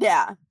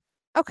 Yeah.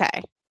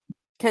 Okay.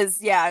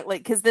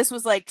 Because this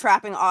was like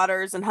trapping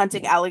otters and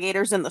hunting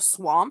alligators in the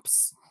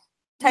swamps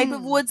type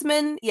of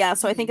woodsman. Yeah,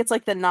 so I think it's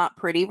like the not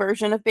pretty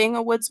version of being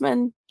a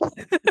woodsman.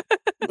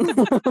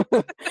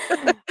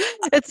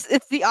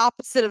 It's the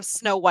opposite of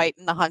Snow White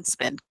and the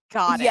Huntsman.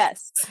 Got it.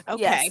 Yes.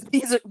 Okay.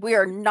 Yes. We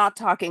are not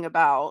talking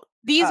about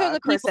these are the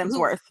Chris people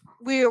Hemsworth.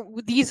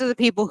 these are the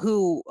people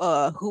who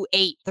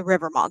ate the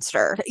river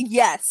monster.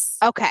 Yes.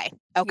 Okay.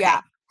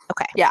 Yeah.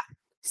 Okay. Yeah.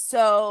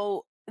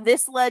 So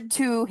this led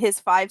to his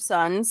 5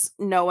 sons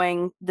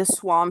knowing the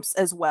swamps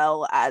as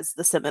well as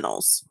the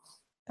Seminoles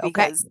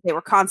because they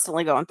were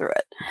constantly going through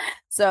it.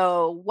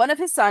 So one of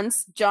his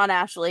sons, John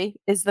Ashely,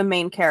 is the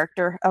main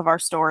character of our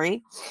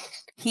story.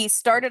 He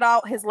started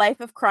out his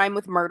life of crime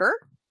with murder,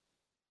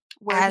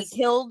 where he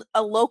killed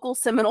a local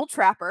Seminole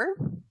trapper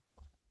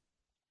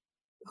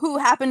who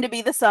happened to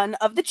be the son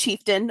of the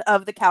chieftain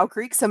of the Cow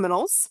Creek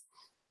Seminoles.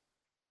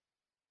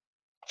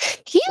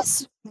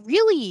 He's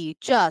really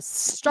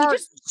just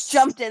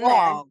jumped in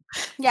there.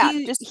 Yeah,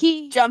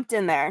 he jumped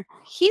in there.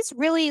 He's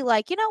really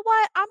like, you know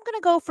what? I'm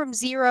gonna go from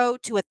 0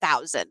 to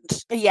 1,000.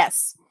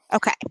 Yes.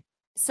 Okay.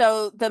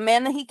 So the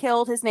man that he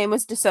killed, his name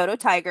was DeSoto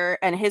Tiger,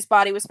 and his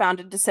body was found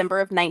in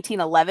December of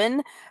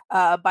 1911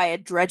 by a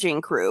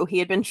dredging crew. He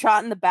had been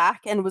shot in the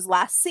back and was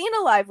last seen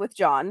alive with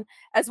John,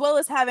 as well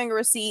as having a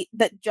receipt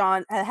that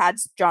John had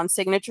John's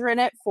signature in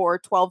it for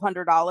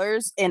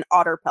 $1,200 in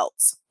otter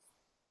pelts.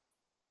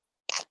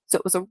 So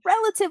it was a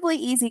relatively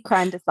easy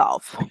crime to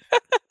solve.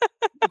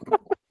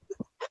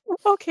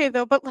 Okay,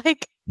 though, but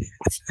like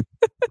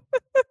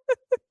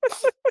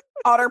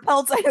otter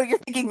pelts, I know you're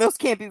thinking those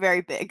can't be very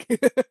big.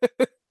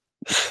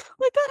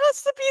 Like that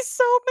has to be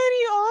so many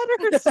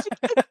otters.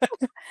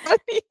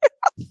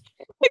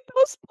 Like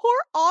those poor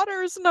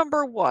otters,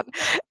 number one. And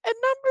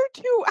number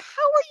two,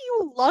 how are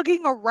you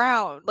lugging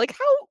around? Like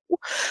how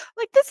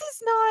like this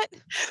is not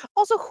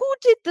also who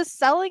did the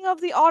selling of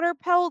the otter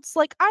pelts?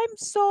 Like I'm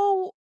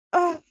so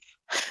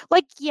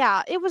like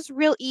yeah, it was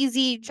real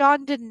easy.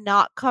 John did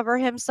not cover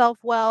himself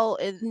well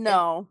in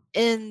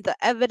the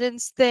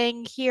evidence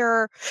thing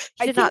here.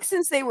 I think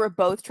since they were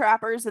both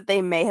trappers that they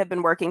may have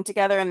been working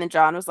together, and then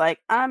John was like,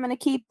 I'm gonna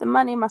keep the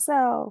money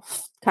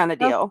myself kind of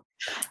deal.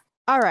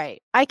 All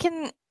right. I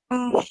don't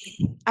know.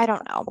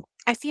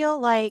 I feel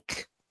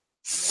like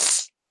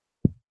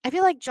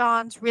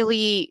John's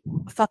really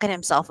fucking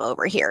himself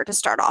over here to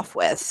start off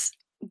with.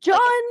 John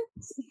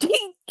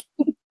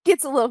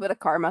gets a little bit of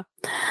karma.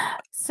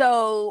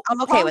 So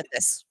I'm okay with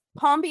this.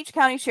 Palm Beach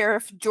County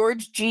Sheriff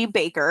George G.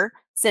 Baker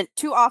sent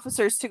 2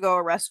 officers to go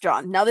arrest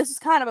John. Now, this is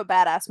kind of a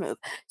badass move.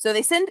 So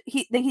he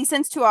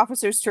sends 2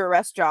 officers to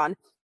arrest John.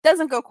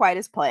 Doesn't go quite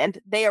as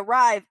planned. They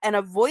arrive, and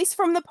a voice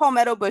from the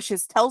palmetto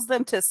bushes tells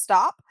them to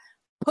stop,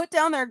 put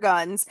down their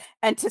guns,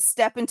 and to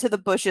step into the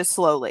bushes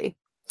slowly.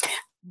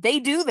 They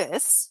do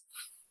this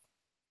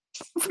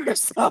for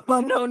some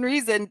unknown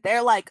reason.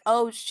 They're like,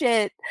 oh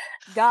shit,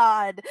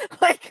 God.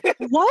 Like,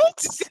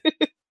 what?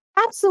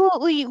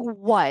 Absolutely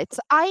what?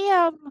 I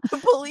am the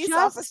police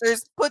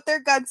officers put their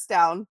guns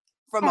down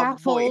from a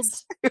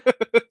voice.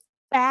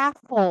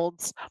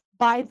 Baffled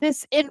by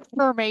this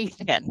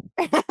information.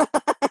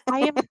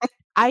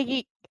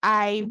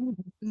 I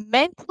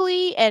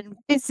mentally and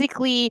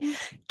physically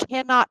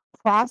cannot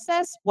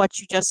process what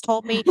you just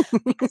told me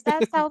because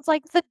that sounds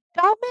like the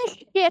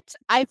dumbest shit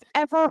I've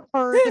ever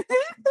heard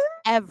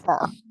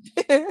ever.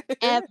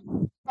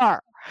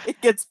 It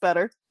gets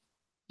better.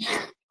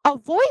 A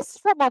voice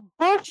from a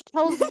bush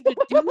tells you to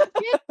do it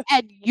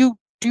and you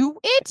do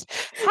it?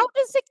 How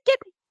does it get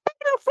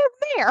better from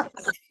there?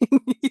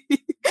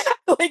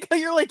 Like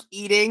you're like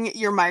eating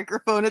your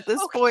microphone at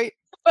this point.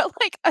 But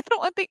like I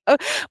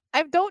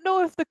don't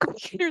know if the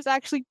computer's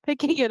actually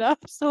picking it up,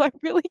 so I'm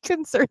really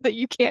concerned that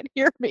you can't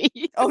hear me.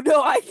 Oh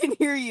no, I can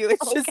hear you.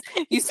 It's just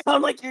you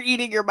sound like you're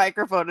eating your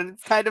microphone, and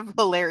it's kind of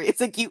hilarious.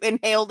 Like you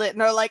inhaled it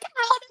and are like,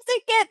 how does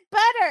it get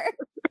better?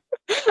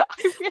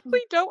 I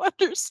really don't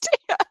understand.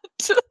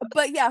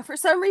 But yeah, for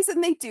some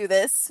reason they do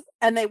this,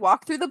 and they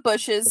walk through the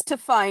bushes to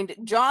find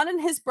John and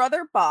his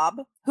brother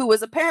Bob, who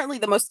was apparently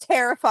the most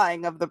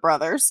terrifying of the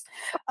brothers,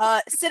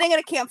 sitting at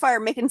a campfire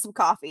making some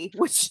coffee,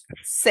 which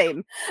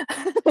same.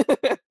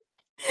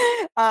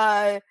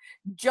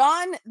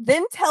 John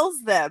then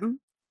tells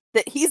them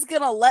that he's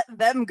gonna let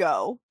them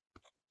go.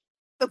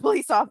 The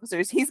police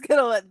officers, he's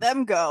gonna let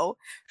them go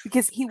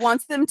because he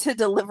wants them to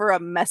deliver a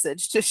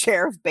message to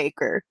Sheriff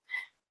Baker,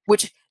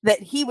 which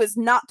that he was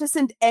not to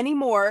send any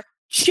more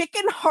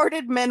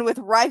chicken-hearted men with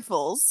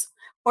rifles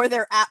or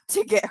they're apt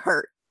to get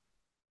hurt.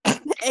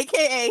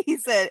 AKA, he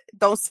said,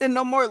 don't send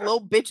no more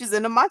little bitches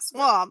into my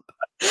swamp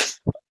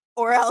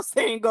or else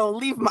they ain't gonna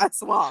leave my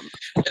swamp.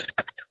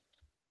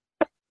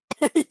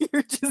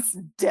 You're just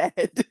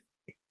dead.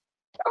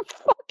 I'm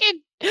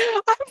fucking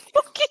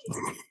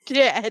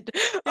dead.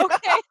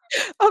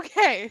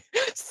 Okay.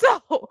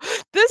 So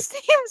this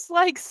seems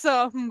like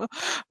some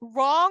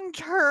wrong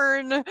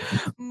turn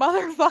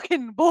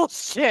motherfucking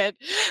bullshit.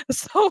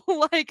 So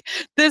like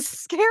this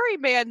scary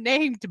man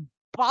named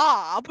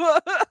Bob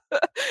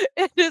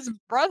and his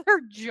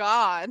brother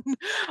John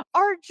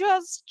are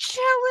just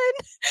chilling,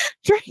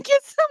 drinking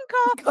some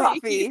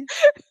coffee.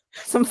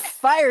 Some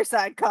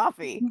fireside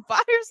coffee.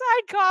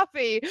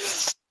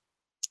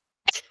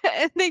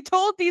 And they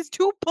told these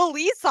 2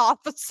 police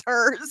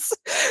officers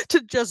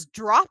to just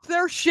drop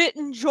their shit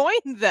and join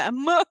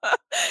them.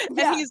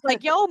 And he's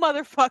like, yo,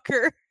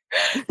 motherfucker,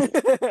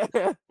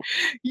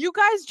 You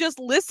guys just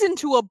listen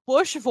to a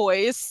Bush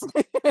voice.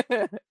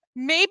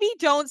 Maybe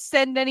don't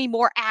send any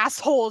more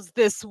assholes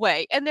this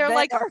way. And they're that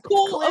like, are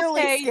cool,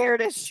 clearly okay.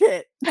 scared as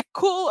shit.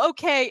 Cool,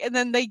 okay. And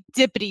then they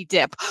dippity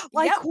dip.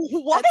 Like, Yep,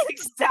 what? That's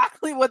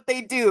exactly what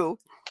they do.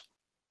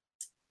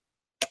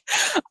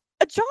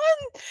 John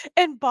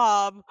and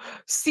Bob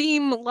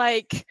seem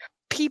like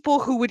people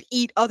who would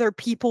eat other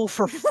people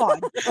for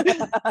fun.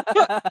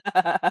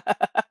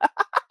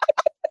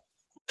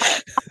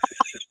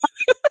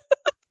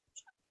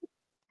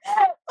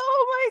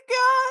 Oh my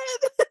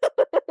god.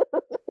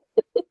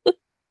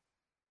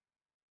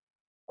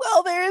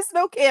 Well, there is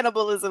no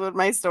cannibalism in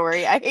my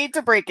story. I hate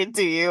to break it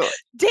to you.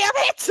 Damn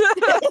it!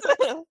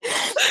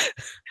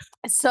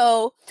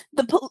 So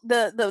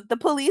the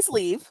police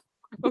leave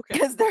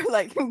because they're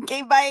like,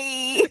 okay,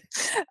 bye.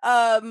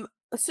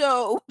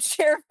 So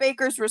Sheriff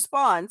Baker's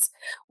response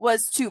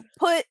was to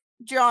put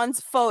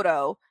John's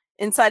photo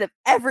inside of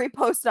every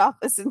post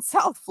office in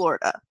South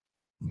Florida.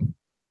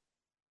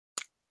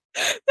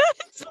 That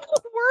is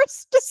the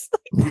worst. Just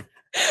like,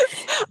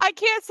 I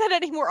can't send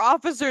any more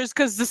officers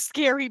because the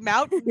scary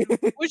mountain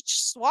bush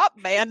swamp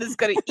man is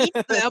going to eat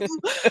them,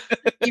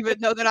 even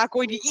though they're not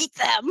going to eat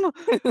them.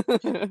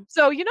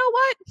 So you know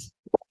what?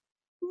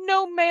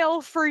 No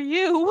mail for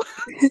you.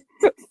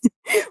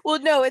 Well,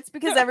 no, it's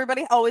because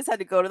everybody always had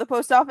to go to the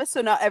post office, so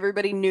not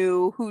everybody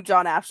knew who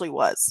John Ashely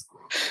was.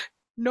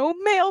 No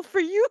mail for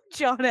you,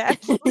 John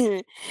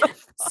Ashely.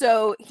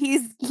 So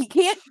he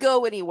can't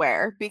go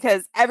anywhere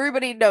because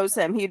everybody knows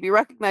him. He'd be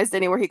recognized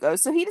anywhere he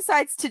goes. So he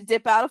decides to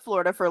dip out of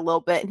Florida for a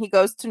little bit, and he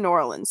goes to New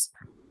Orleans.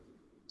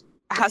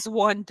 As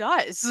one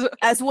does.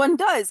 As one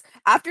does.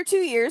 After 2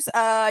 years,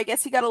 I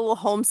guess he got a little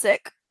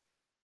homesick,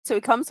 so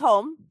he comes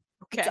home.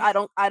 Okay. I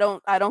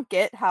don't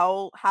get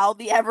how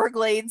the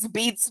Everglades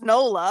beats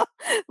NOLA.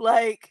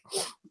 Like,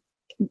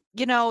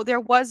 you know, there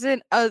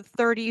wasn't a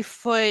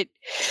 30-foot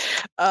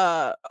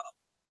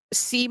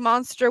sea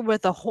monster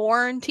with a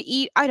horn to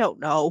eat. I don't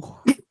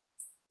know.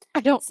 I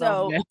don't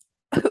know.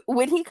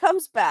 When he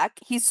comes back,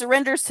 he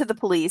surrenders to the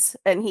police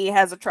and he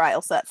has a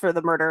trial set for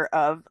the murder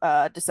of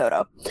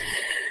DeSoto.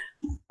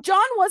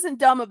 John wasn't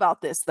dumb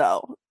about this,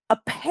 though.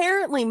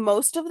 Apparently,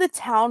 most of the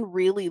town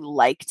really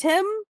liked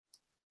him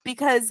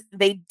because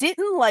they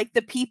didn't like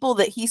the people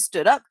that he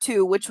stood up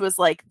to, which was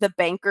like the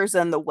bankers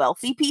and the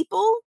wealthy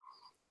people.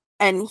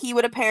 And he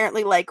would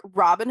apparently like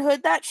Robin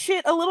Hood that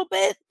shit a little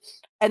bit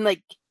and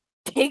like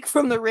take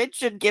from the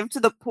rich and give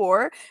to the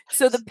poor.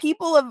 So the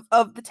people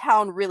of the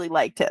town really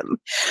liked him.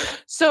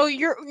 So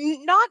you're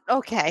not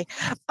okay.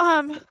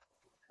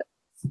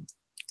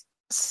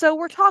 So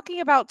we're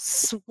talking about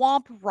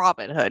Swamp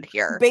Robin Hood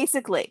here.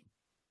 Basically.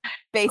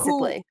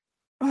 Who,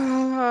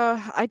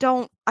 I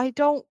don't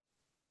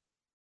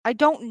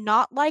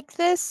not like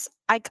this.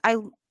 I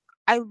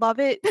love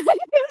it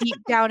deep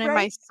down in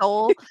my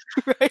soul.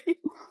 Right.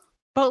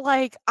 But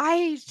like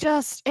I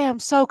just am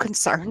so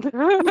concerned.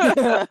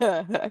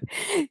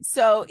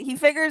 So he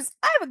figures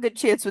I have a good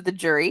chance with the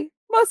jury.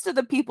 Most of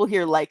the people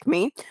here like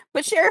me.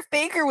 But Sheriff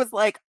Baker was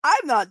like,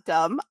 I'm not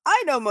dumb.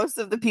 I know most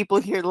of the people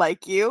here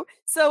like you.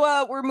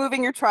 So we're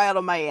moving your trial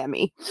to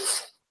Miami.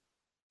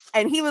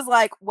 And he was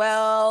like,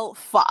 well,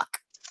 fuck.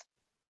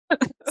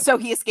 So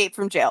he escaped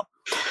from jail.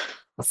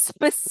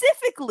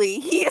 Specifically,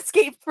 he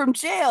escaped from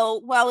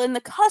jail while in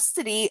the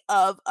custody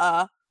of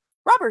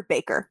Robert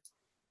Baker.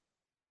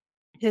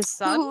 His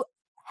son? Who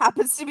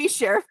happens to be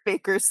Sheriff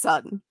Baker's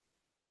son.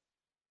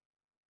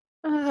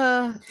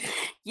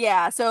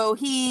 Yeah, so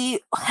he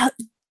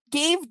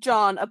gave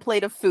John a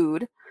plate of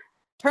food,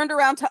 turned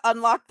around to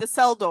unlock the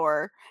cell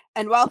door,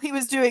 and while he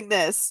was doing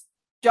this,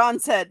 John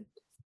said,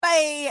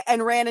 bye,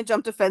 and ran and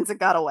jumped a fence and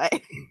got away.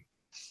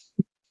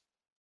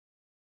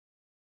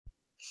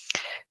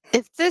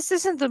 If this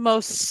isn't the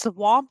most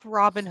Swamp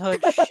Robin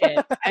Hood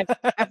shit I've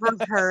ever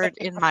heard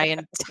in my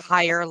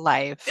entire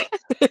life.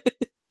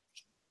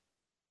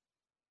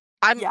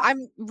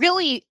 I'm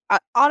really,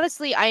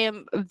 honestly, I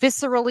am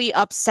viscerally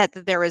upset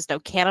that there is no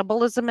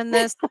cannibalism in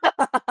this.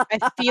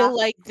 I feel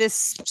like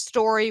this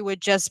story would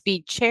just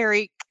be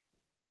cherry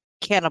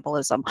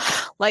cannibalism.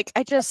 Like,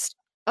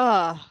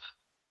 I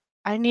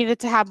needed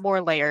to have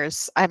more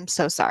layers. I'm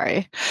so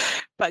sorry.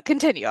 But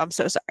continue. I'm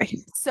so sorry.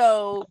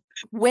 So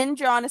when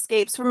John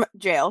escapes from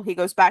jail, he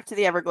goes back to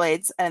the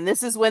Everglades, and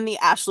this is when the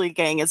Ashely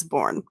gang is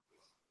born.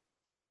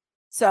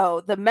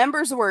 So the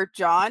members were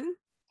John,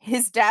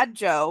 his dad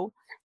Joe,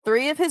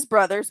 3 of his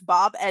brothers,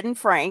 Bob, Ed, and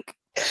Frank.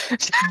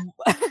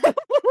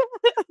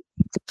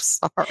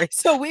 Sorry.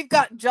 So we've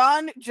got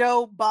John,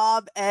 Joe,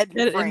 Bob, Ed,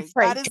 and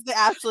Frank. That is the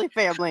Ashely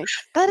family.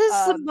 That is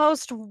the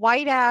most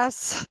white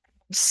ass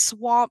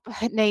swamp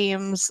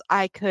names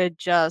I could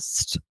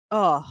just.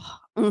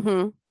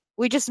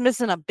 We just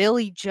missing a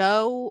Billy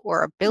Joe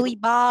or a Billy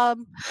Bob,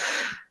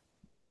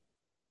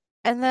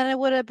 and then it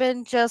would have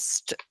been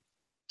just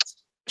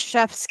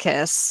Chef's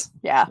Kiss.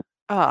 Yeah.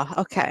 Oh,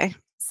 okay.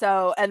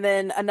 So, and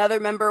then another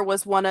member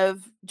was one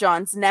of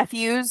John's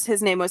nephews.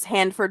 His name was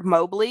Hanford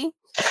Mobley.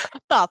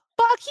 What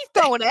the fuck? He's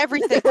throwing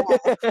everything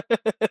off.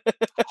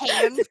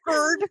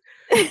 Hanford.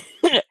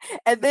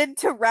 And then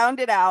to round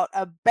it out,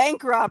 a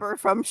bank robber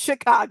from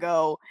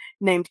Chicago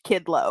named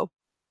Kid Lowe.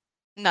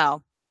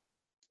 No.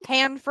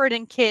 Hanford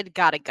and Kid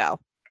gotta go.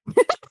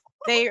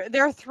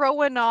 They're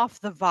throwing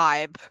off the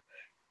vibe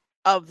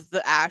of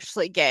the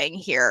Ashely gang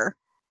here.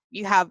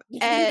 You have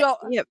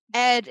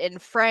Ed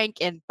and Frank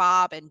and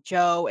Bob and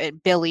Joe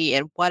and Billy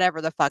and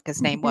whatever the fuck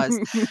his name was.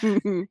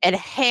 And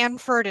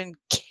Hanford and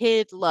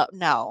Kid Lowe.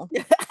 No.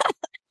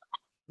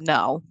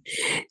 No.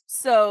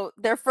 So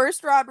their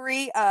first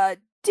robbery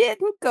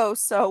didn't go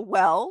so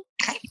well.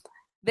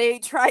 They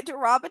tried to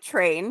rob a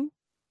train,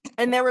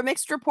 and there were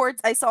mixed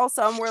reports. I saw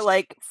some where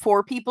like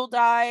 4 people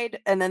died,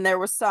 and then there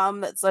was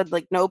some that said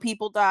like no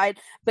people died.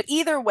 But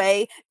either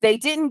way, they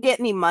didn't get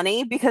any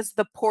money because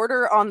the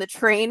porter on the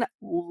train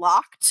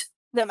locked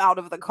them out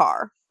of the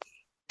car.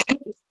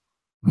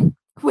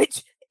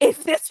 Which,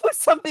 if this was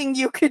something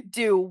you could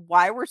do,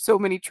 why were so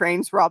many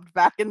trains robbed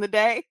back in the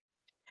day?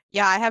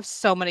 Yeah, I have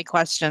so many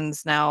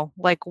questions now.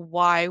 Like,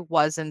 why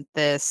wasn't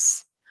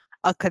this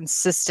a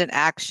consistent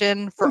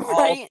action for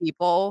all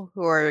people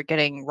who are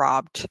getting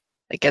robbed?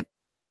 Like,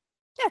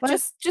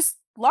 just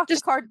lock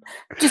the car.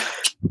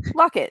 Just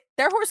lock it.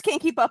 Their horse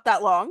can't keep up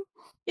that long.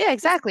 Yeah,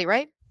 exactly,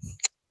 right?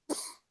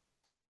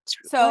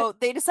 So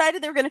they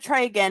decided they were going to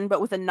try again, but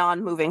with a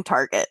non-moving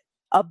target,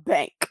 a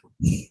bank.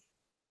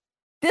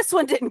 This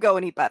one didn't go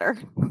any better.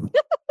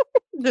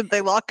 Did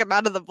they lock him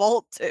out of the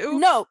vault too?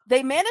 No,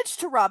 they managed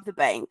to rob the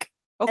bank.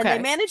 Okay. And they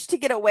managed to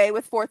get away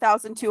with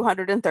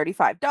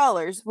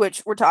 $4,235,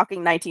 which we're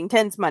talking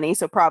 1910s money,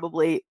 so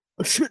probably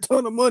a shit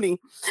ton of money.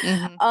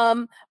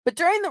 Mm-hmm. But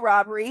during the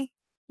robbery,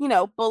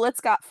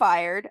 bullets got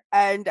fired,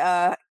 and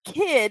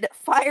Kid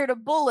fired a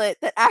bullet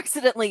that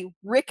accidentally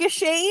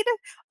ricocheted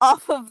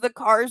off of the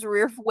car's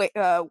rear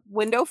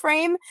window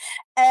frame,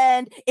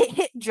 and it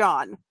hit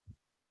John,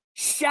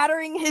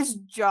 shattering his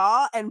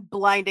jaw and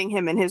blinding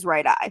him in his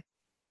right eye.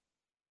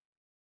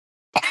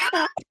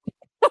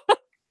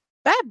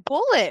 That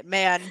bullet,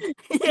 man.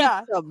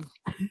 Yeah.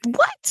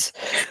 What?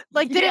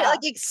 Like, did it like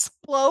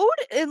explode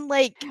and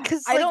like?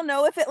 Because I don't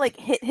know if it like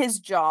hit his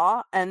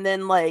jaw and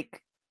then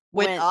like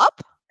went up.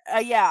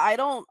 Yeah, I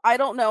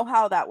don't know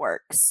how that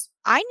works.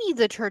 I need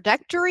the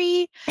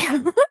trajectory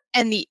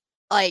and the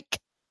like.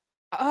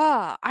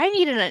 I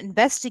need an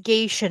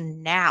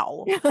investigation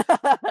now.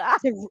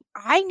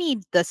 I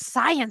need the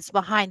science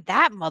behind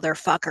that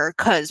motherfucker.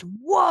 Cause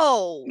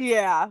whoa.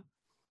 Yeah.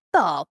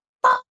 The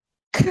fuck.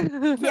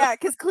 Yeah,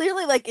 because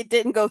clearly like it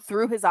didn't go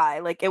through his eye,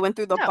 like it went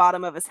through the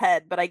bottom of his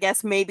head, but I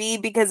guess maybe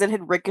because it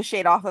had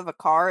ricocheted off of a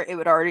car, it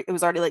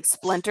was already like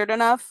splintered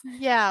enough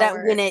that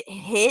when it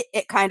hit,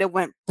 it kind of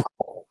went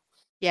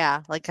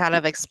like kind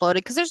of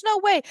exploded, because there's no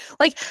way,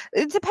 like,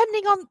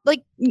 depending on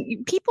like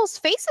people's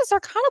faces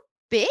are kind of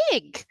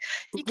big.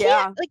 You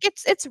can't like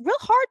it's real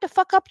hard to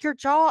fuck up your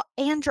jaw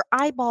and your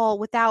eyeball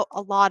without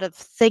a lot of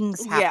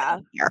things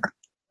happening here.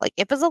 Like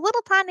if it's a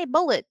little tiny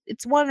bullet,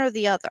 it's one or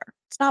the other.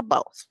 It's not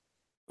both.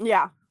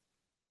 Yeah.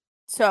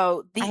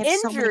 So the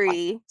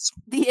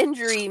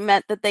injury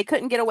meant that they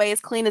couldn't get away as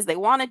clean as they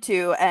wanted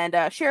to, and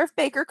Sheriff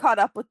Baker caught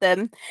up with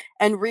them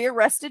and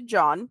rearrested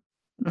John,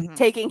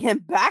 taking him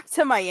back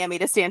to Miami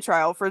to stand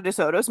trial for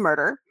DeSoto's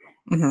murder.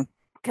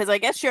 Because I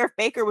guess Sheriff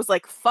Baker was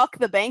like, fuck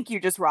the bank you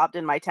just robbed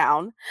in my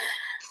town.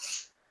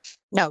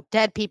 No,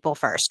 dead people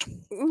first.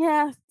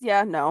 Yeah,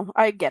 no,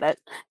 I get it.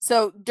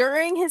 So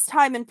during his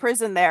time in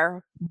prison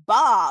there,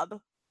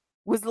 Bob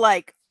was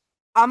like,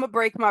 I'm gonna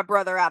break my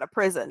brother out of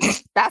prison.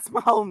 That's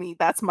my homie.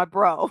 That's my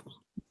bro.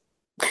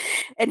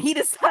 And he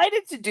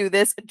decided to do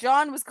this.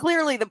 John was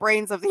clearly the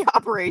brains of the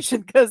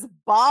operation because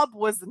Bob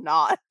was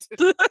not.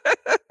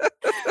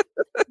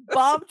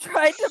 Bob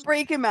tried to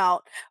break him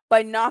out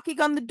by knocking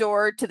on the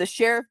door to the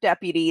sheriff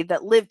deputy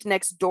that lived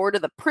next door to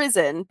the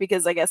prison,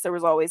 because I guess there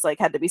was always like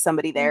had to be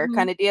somebody there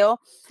kind of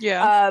deal.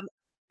 Yeah.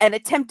 And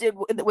attempted,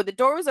 when the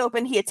door was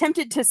open, he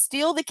attempted to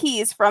steal the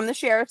keys from the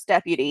sheriff's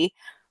deputy,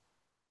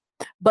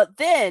 but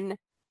then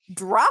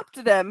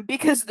dropped them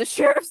because the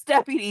sheriff's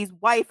deputy's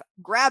wife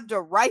grabbed a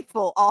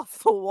rifle off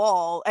the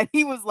wall, and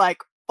he was like,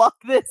 fuck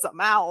this, I'm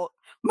out.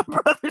 My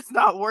brother's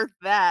not worth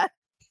that.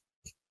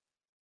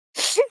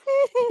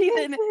 He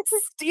then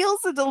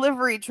steals a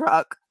delivery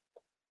truck,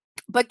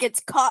 but gets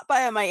caught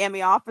by a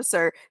Miami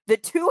officer. The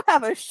two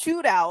have a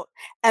shootout,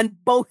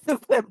 and both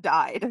of them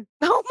died.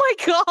 Oh my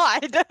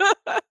God.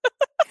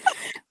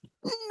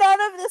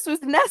 None of this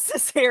was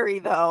necessary,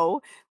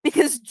 though,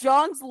 because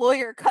John's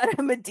lawyer cut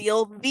him a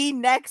deal the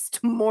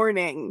next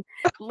morning,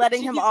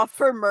 letting him off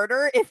for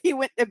murder if he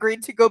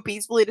agreed to go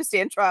peacefully to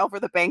stand trial for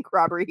the bank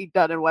robbery he'd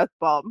done in West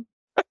Palm.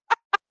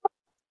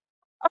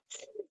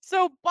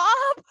 So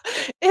Bob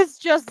is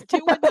just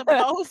doing the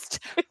most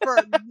for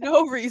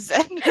no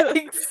reason.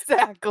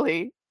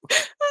 Exactly.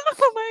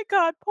 Oh my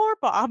God, poor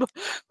Bob.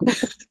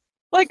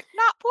 Like,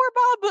 not poor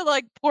Bob, but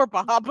like poor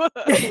Bob.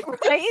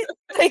 Right?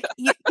 Like,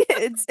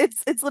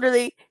 it's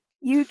literally,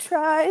 you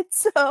tried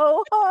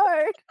so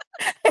hard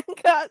and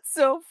got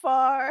so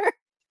far.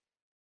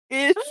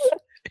 Ish.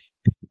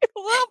 A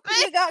little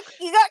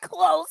You got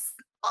close.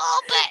 A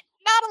little bit,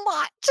 not a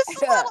lot, just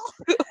a little.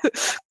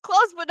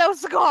 Close, but no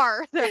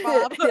cigar there,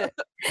 Bob.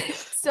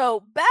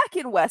 So back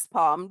in West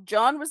Palm,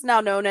 John was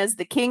now known as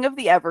the King of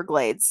the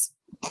Everglades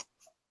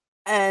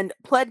and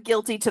pled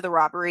guilty to the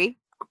robbery.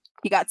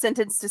 He got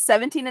sentenced to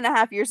 17 and a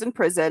half years in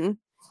prison.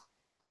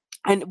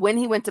 And when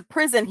he went to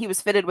prison, he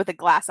was fitted with a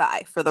glass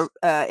eye for the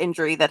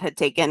injury that had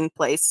taken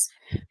place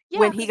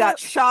when he got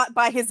shot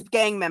by his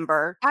gang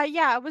member.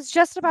 I was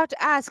just about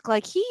to ask,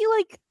 like, he,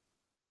 like,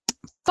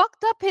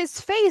 fucked up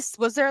his face.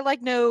 Was there,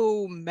 like,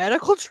 no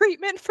medical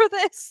treatment for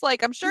this?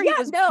 Like, I'm sure he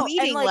was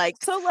bleeding, and,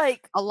 so,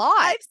 a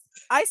lot.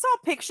 I saw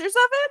pictures of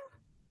him.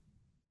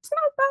 He's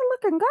not a bad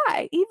looking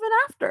guy, even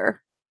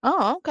after.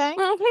 Oh, okay. He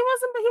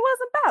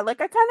wasn't bad.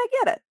 Like, I kind of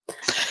get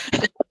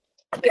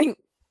it.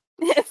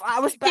 If I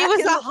was back, he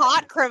was a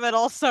hot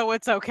criminal, so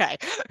it's okay.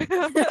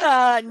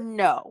 No.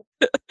 No.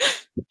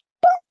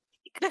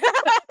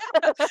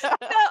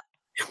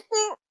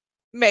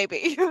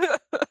 Maybe.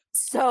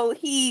 So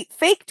he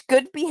faked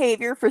good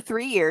behavior for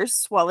 3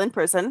 years while in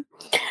prison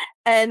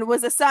and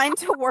was assigned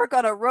to work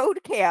on a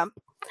road camp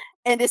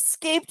and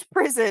escaped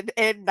prison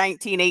in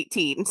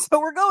 1918.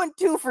 So we're going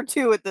 2 for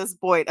 2 at this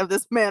point of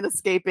this man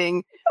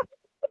escaping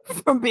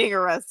from being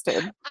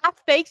arrested. I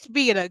faked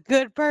being a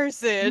good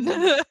person.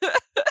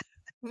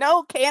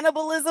 No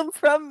cannibalism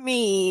from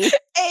me.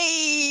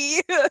 Hey.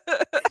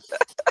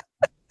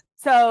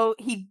 So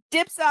he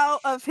dips out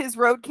of his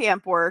road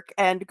camp work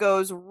and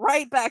goes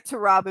right back to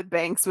robbing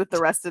banks with the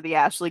rest of the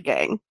Ashely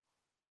gang.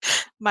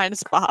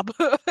 Minus Bob.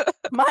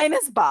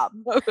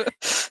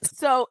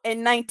 So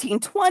in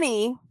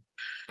 1920,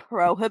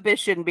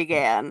 Prohibition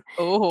began.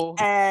 Oh.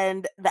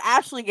 And the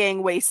Ashely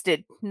gang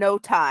wasted no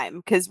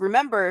time. Because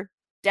remember,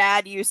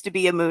 Dad used to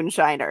be a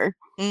moonshiner.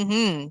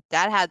 Mm-hmm.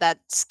 Dad had that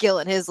skill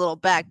in his little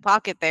back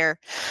pocket there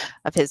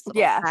of his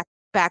little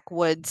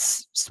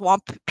backwoods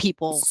swamp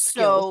people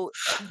skills.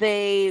 So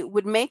they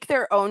would make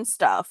their own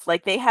stuff.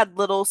 Like they had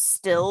little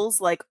stills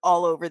like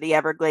all over the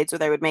Everglades where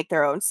they would make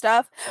their own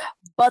stuff.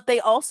 But they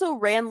also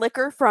ran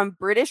liquor from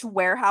British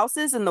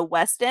warehouses in the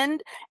West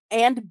End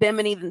and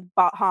Bimini, the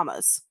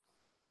Bahamas.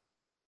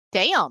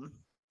 Damn.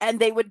 And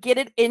they would get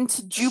it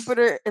into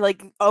Jupiter,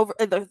 like over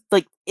the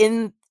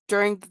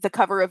during the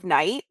cover of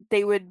night,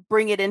 they would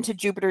bring it into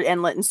Jupiter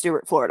Inlet in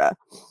Stuart, Florida.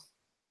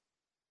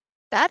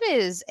 That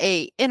is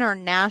a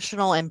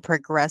international and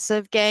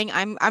progressive gang.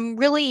 I'm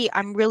really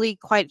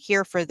quite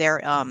here for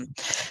their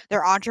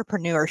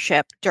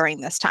entrepreneurship during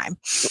this time.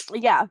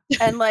 Yeah.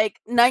 And like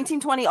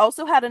 1920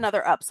 also had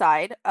another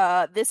upside.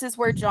 This is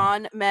where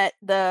John met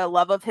the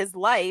love of his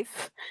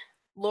life,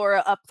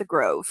 Laura Up the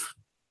Grove.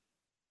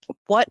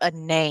 What a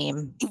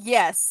name.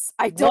 Yes.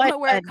 I don't know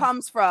where it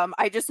comes from.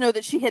 I just know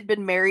that she had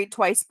been married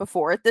twice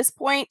before at this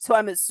point. So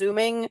I'm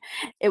assuming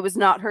it was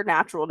not her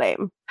natural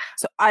name.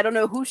 So I don't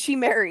know who she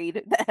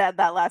married that had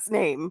that last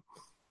name.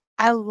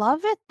 I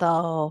love it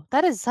though.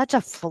 That is such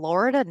a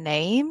Florida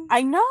name.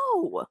 I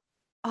know.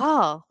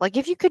 Oh, like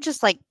if you could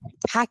just like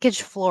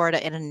package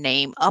Florida in a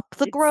name. Up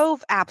the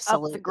Grove?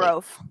 Absolutely. Up the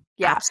Grove.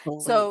 Yeah.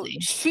 Absolutely. So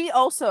she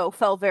also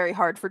fell very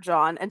hard for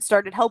John and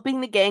started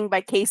helping the gang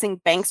by casing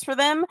banks for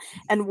them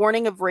and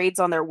warning of raids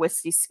on their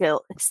whiskey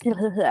stills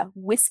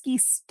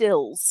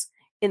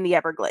in the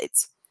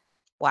Everglades.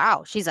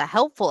 Wow, she's a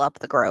helpful Up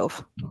the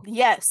Grove.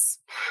 Yes.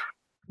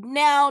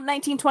 Now,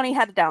 1920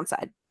 had a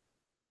downside.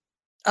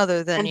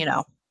 Other than,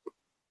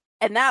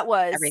 and that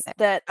was everything.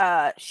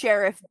 That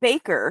Sheriff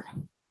Baker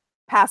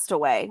passed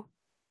away.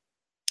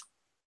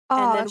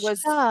 Oh, and then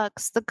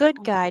shucks, the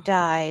good guy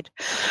died.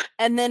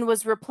 And then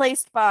was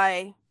replaced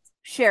by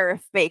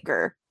Sheriff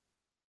Baker.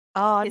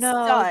 Oh, his no,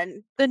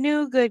 son, the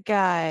new good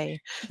guy.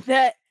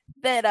 That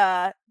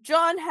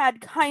John had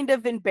kind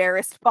of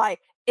embarrassed by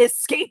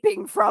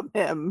escaping from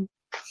him.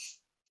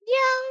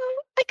 Yeah,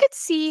 I could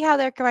see how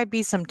there might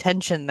be some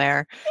tension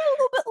there.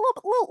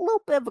 A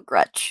little bit of a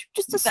grudge.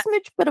 Just a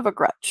smidge bit of a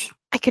grudge.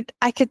 I could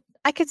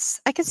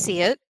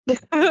see it.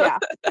 Yeah.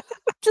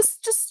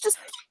 Just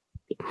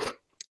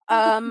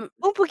un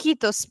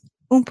poquitos.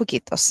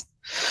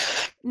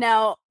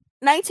 Now,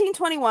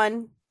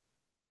 1921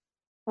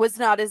 was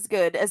not as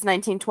good as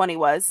 1920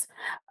 was,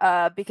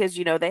 because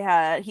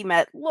he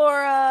met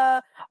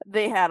Laura,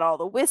 they had all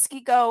the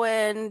whiskey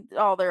going,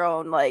 all their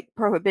own like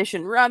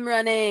prohibition rum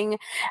running.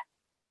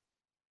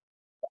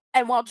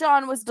 And while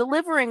John was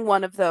delivering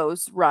one of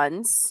those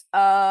runs,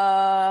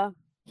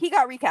 he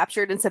got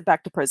recaptured and sent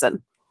back to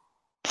prison.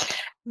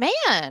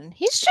 Man,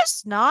 he's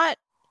just not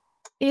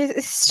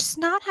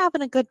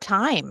having a good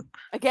time.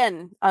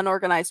 Again,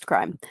 unorganized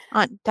crime.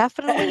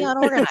 Definitely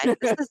unorganized.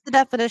 This is the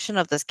definition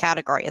of this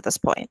category at this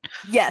point.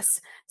 Yes.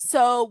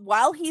 So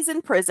while he's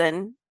in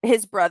prison,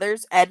 his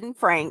brothers, Ed and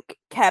Frank,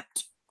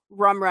 kept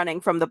rum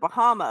running from the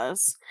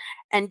Bahamas,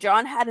 and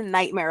John had a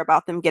nightmare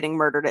about them getting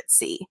murdered at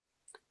sea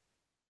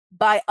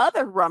by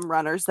other rum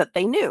runners that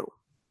they knew.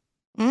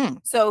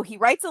 So he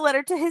writes a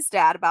letter to his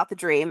dad about the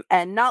dream,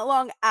 and not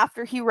long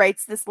after he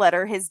writes this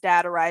letter, his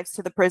dad arrives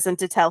to the prison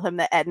to tell him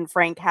that Ed and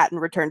Frank hadn't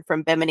returned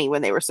from Bimini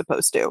when they were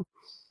supposed to.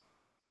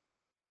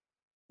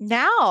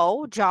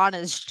 Now John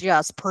is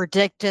just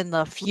predicting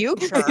the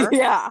future.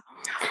 Yeah.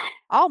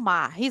 Oh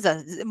my, he's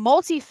a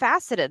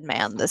multifaceted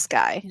man, this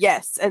guy.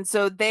 Yes. And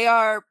so they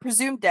are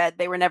presumed dead.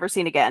 They were never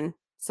seen again.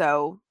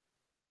 So,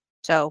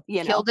 So you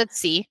know. killed at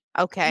sea.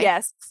 Okay.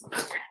 Yes.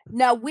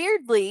 Now,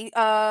 weirdly,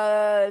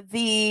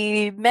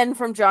 the men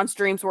from John's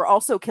dreams were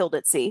also killed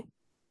at sea.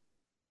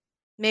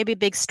 Maybe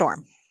big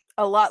storm.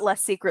 A lot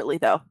less secretly,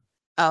 though.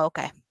 Oh,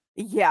 okay.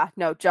 Yeah.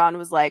 No, John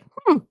was like,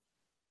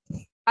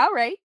 all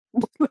right.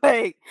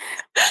 Like,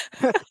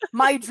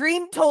 my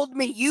dream told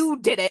me you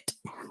did it.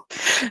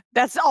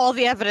 That's all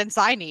the evidence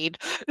I need.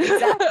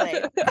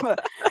 Exactly.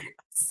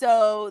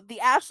 So the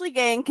Ashely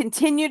gang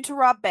continued to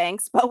rob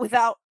banks, but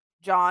without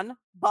John,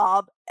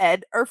 Bob,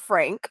 Ed, or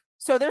Frank.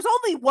 So there's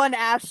only one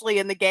Ashely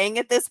in the gang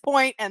at this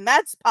point, and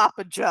that's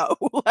Papa Joe.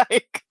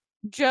 Like,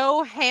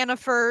 Joe,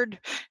 Hannaford,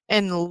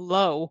 and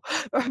Lowe.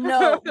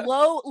 no,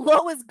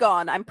 Lowe is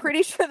gone. I'm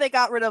pretty sure they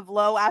got rid of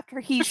Lowe after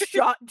he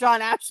shot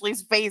John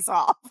Ashley's face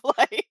off.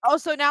 Like, oh,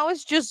 so now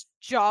it's just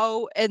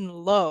Joe and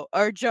Lowe,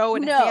 or Joe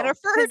and no,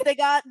 Hannaford. they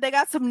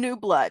got some new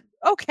blood.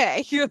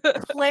 Okay.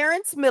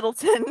 Clarence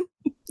Middleton,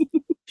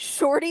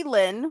 Shorty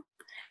Lynn,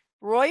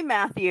 Roy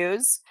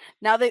Matthews.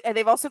 Now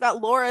they've also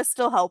got Laura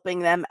still helping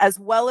them, as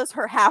well as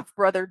her half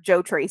brother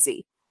Joe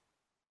Tracy.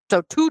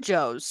 So 2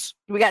 Joes.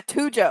 We got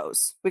 2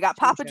 Joes. We got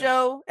Papa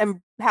Joe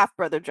and half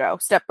brother Joe,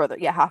 stepbrother.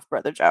 Yeah, half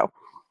brother Joe.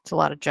 It's a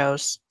lot of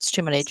Joes. It's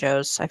too many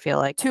Joes, I feel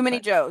like. Too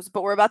many Joes,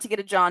 but we're about to get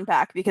a John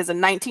back because in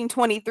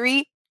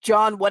 1923,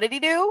 John, what did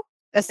he do?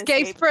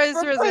 Escapes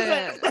prison.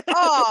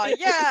 Oh,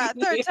 yeah.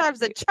 3rd time's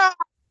the charm.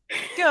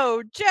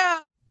 Go, Joe.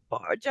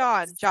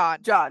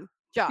 John.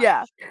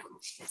 Yeah.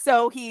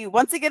 So he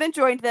once again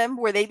joined them,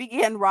 where they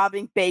began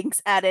robbing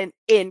banks at an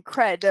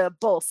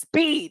incredible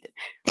speed.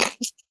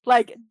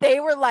 Like,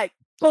 they were like,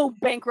 boom,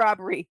 bank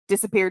robbery,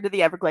 disappeared to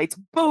the Everglades.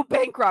 Boom,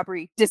 bank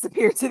robbery,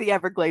 disappeared to the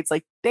Everglades.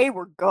 Like, they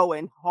were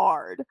going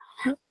hard.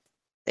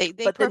 They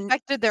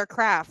perfected their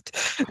craft.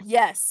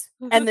 Yes.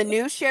 And the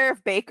new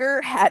Sheriff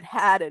Baker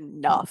had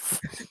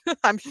enough.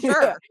 I'm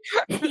sure.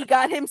 He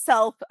got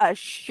himself a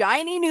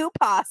shiny new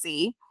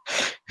posse.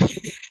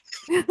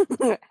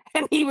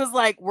 And he was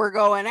like, we're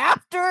going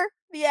after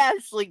the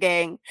Ashely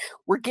gang.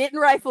 We're getting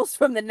rifles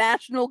from the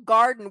National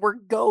Guard and we're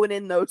going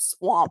in those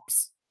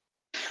swamps.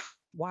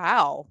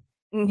 Wow.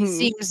 He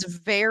seems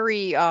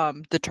very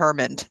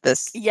determined.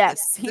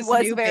 Yes, he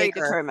was very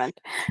determined.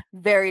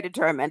 Very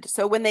determined.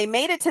 So when they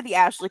made it to the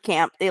Ashely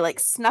camp, they like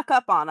snuck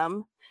up on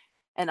him,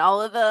 and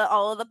all of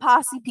the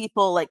posse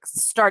people like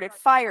started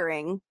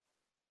firing,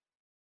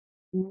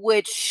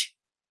 which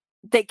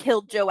they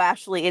killed Joe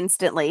Ashely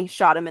instantly,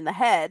 shot him in the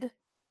head.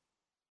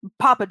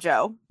 Papa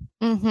Joe.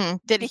 Mm-hmm.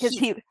 Did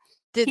he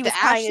was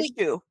tying his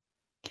shoe.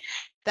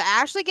 The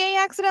Ashely gang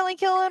accidentally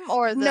kill him,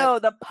 or no,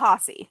 the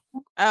posse?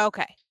 Oh,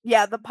 okay.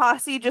 Yeah, the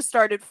posse just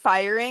started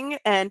firing,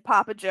 and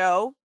Papa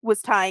Joe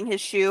was tying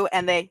his shoe,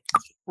 and they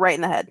right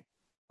in the head.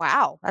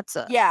 Wow, that's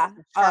a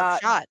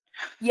sharp shot.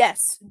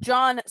 Yes,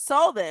 John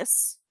saw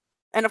this,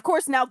 and of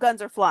course now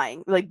guns are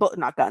flying. Like,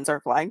 not guns are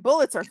flying,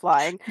 bullets are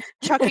flying,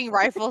 chucking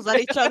rifles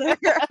at each other.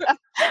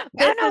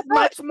 This is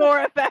much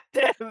more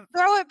effective.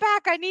 Throw it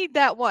back. I need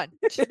that one.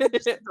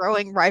 Just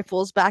throwing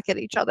rifles back at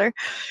each other.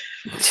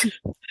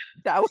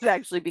 That would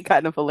actually be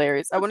kind of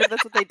hilarious. I wonder if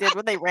that's what they did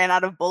when they ran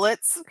out of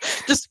bullets.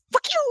 Just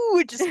fuck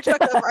you! Just chuck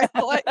the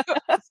rifle at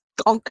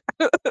Gonk.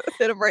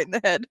 Hit him right in the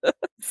head.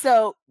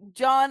 So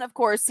John, of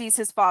course, sees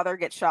his father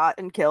get shot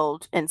and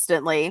killed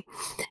instantly.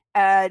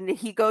 And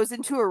he goes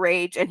into a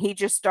rage and he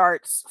just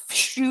starts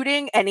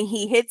shooting, and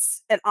he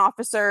hits an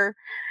officer,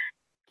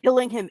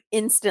 killing him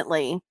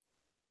instantly.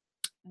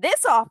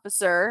 This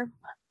officer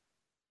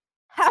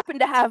happened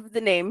to have the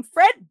name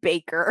Fred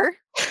Baker.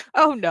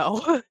 Oh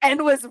no.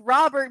 And was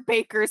Robert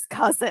Baker's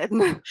cousin.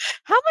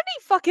 How many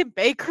fucking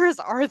Bakers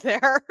are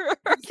there?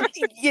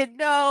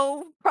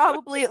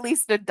 Probably at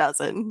least a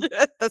dozen.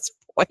 At this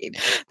point,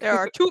 there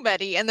are too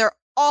many, and they're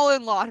all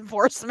in law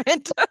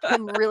enforcement.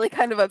 I'm really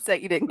kind of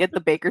upset you didn't get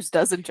the Baker's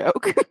dozen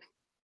joke.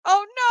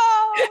 Oh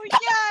no!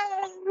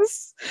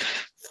 Yes!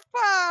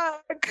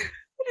 Fuck!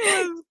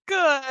 It was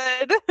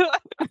good.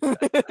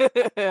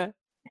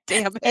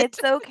 Damn it.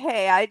 It's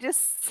okay. I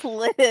just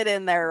slid it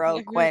in there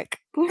real quick.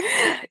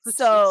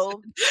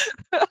 So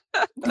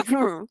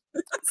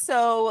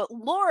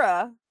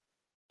Laura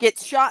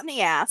gets shot in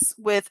the ass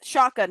with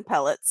shotgun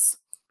pellets.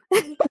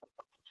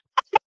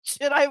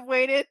 Should I have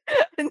waited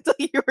until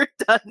you were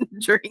done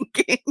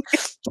drinking?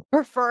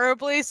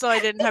 Preferably so I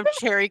didn't have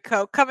cherry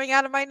Coke coming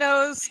out of my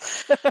nose.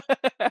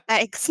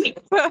 Thanks.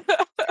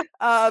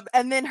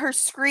 And then her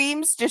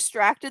screams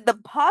distracted the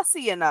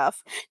posse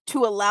enough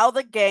to allow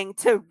the gang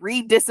to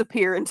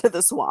disappear into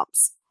the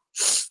swamps.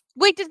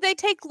 Wait, did they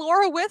take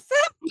Laura with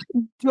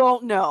them?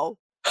 Don't know.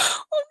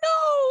 Oh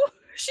no!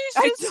 She's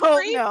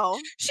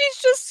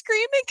just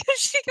screaming because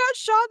she got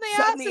shot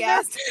in the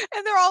ass,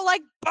 and they're all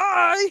like,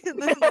 bye!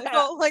 And then they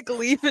all like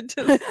leave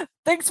into the...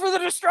 Thanks for the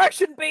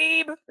distraction,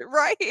 babe!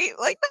 Right?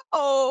 Like,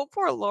 no,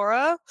 poor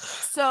Laura.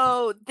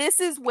 So this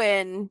is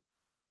when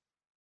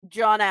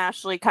John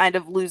Ashely kind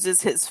of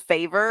loses his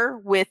favor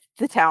with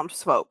the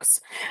townsfolks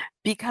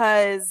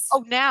because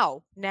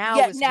now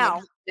yeah, is when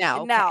now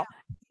okay. now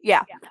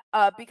yeah,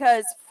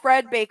 because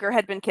Fred Baker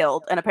had been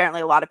killed, and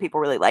apparently a lot of people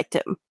really liked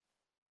him.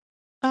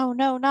 Oh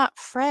no, not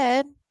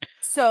Fred.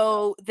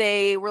 So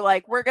they were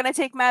like, we're going to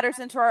take matters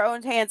into our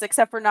own hands,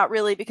 except for not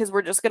really, because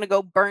we're just going to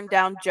go burn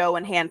down Joe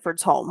and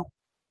Hanford's home.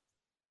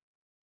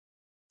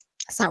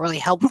 That's not really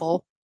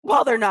helpful.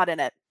 Well, they're not in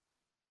it.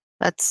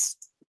 That's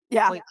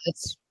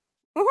pointless.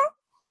 Mm-hmm.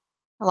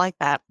 I like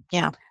that.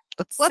 Yeah.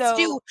 Let's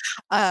do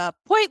a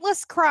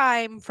pointless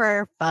crime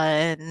for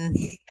fun.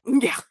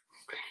 Yeah.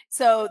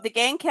 So the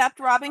gang kept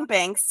robbing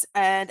banks,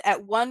 and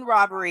at one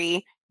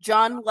robbery,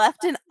 John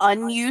left an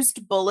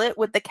unused bullet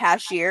with the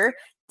cashier,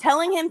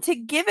 telling him to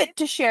give it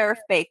to Sheriff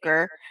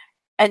Baker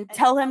and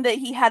tell him that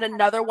he had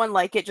another one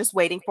like it just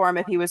waiting for him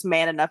if he was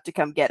man enough to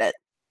come get it.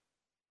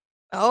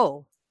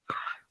 Oh.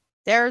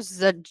 There's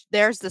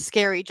the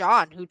scary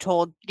John who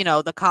told,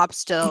 the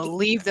cops to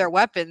leave their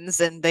weapons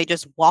and they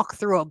just walk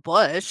through a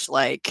bush.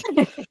 Like,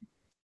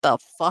 the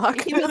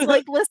fuck? He was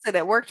like, listen,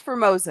 it worked for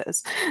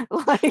Moses.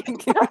 Like,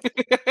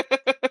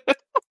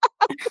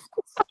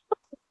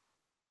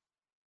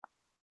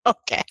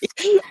 okay.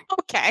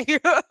 Okay.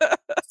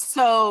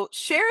 So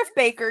Sheriff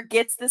Baker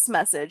gets this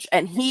message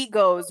and he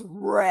goes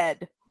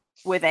red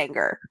with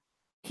anger.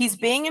 He's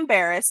being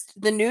embarrassed.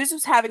 The news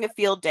was having a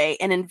field day,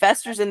 and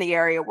investors in the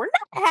area were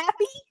not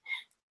happy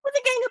with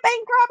a gang of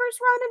bank robbers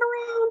running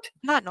around.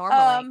 Not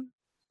normally.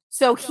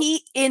 So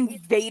he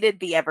invaded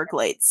the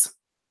Everglades.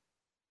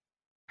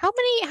 How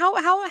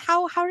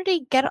did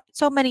he get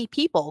so many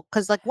people?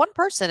 Because like one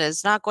person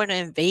is not going to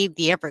invade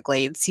the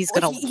Everglades. He's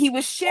gonna. He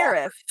was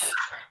sheriff.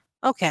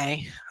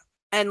 Okay.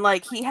 And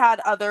like he had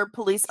other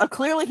police.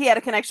 Clearly, he had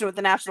a connection with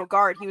the National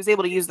Guard. He was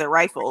able to use their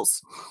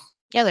rifles.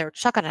 Yeah, they were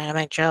chucking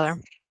at each other.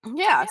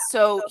 Yeah,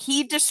 so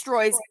he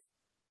destroys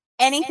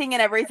anything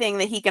and everything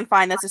that he can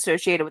find that's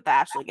associated with the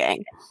Ashely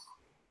gang.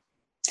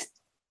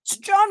 So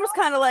John was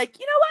kind of like,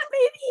 you know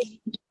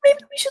what,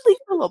 maybe we should leave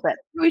for a little bit.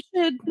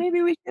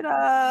 Maybe we should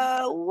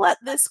let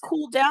this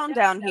cool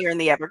down here in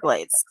the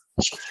Everglades.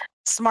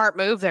 Smart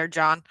move there,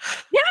 John.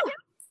 Yeah.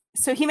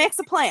 So he makes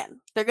a plan.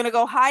 They're gonna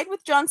go hide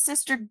with John's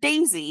sister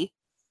Daisy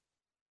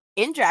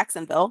in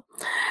Jacksonville.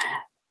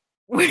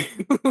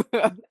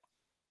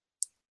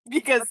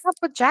 Because what's up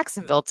with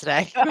Jacksonville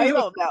today? I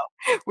don't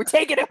know. We're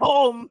taking it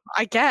home,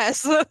 I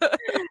guess.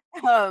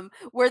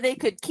 Where they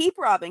could keep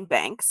robbing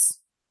banks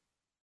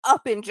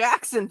up in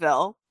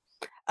Jacksonville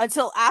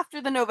until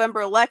after the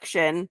November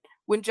election,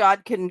 when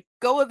John can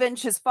go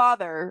avenge his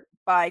father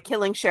by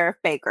killing Sheriff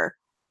Baker.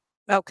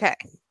 Okay.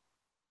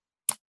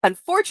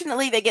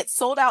 Unfortunately, they get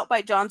sold out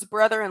by John's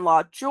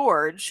brother-in-law,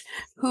 George,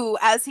 who,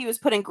 as he was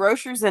putting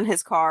groceries in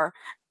his car,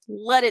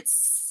 let it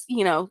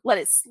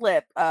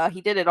slip.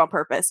 He did it on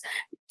purpose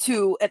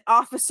to an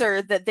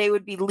officer that they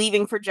would be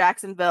leaving for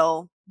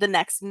Jacksonville the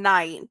next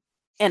night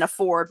in a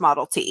Ford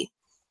Model T.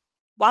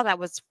 Wow, that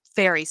was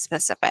very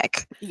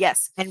specific.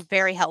 Yes. And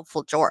very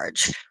helpful,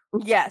 George.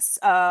 Yes.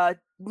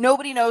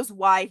 Nobody knows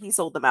why he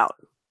sold them out.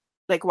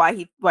 Like why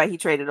he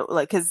traded it,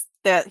 like because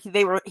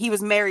he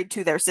was married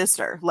to their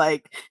sister,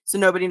 like, so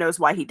nobody knows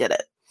why he did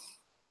it.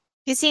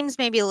 He seems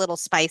maybe a little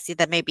spicy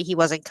that maybe he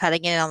wasn't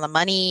cutting in on the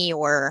money,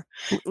 or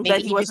maybe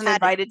that he wasn't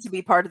invited to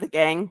be part of the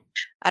gang.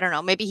 I don't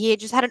know. Maybe he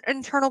just had an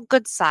internal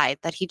good side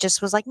that he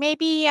just was like,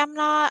 maybe I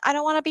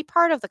don't want to be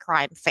part of the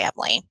crime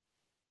family.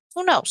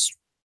 Who knows?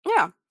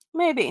 Yeah,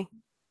 maybe.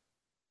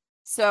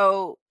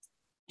 So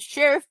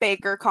Sheriff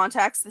Baker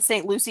contacts the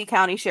St. Lucie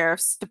County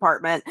Sheriff's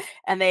Department,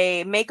 and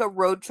they make a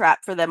road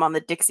trap for them on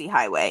the Dixie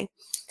Highway.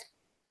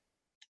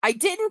 I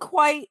didn't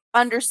quite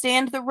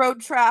understand the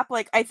road trap.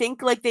 Like, I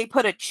think like they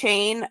put a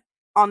chain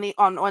on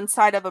one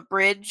side of a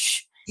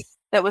bridge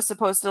that was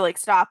supposed to like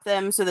stop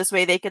them, so this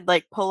way they could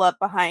like pull up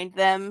behind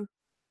them.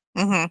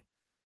 Mm-hmm.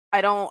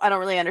 I don't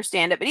really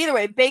understand it, but either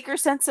way, Baker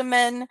sent some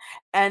men,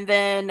 and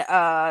then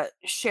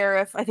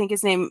Sheriff, I think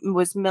his name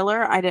was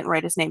Miller. I didn't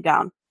write his name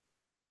down.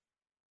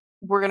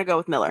 We're gonna go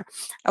with Miller.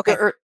 Okay.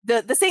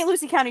 The St.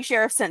 Lucie County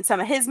Sheriff sent some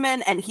of his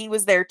men, and he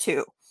was there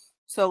too.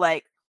 So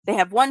like they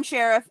have one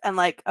sheriff and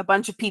like a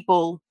bunch of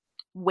people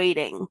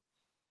waiting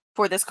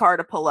for this car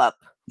to pull up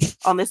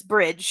on this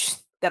bridge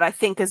that I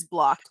think is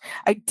blocked.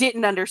 I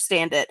didn't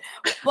understand it,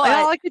 but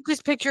all I could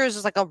just picture is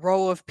just like a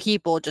row of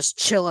people just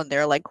chilling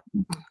there, like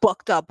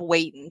bucked up,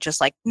 waiting,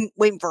 just like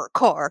waiting for a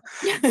car.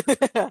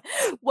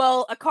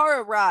 Well, a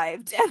car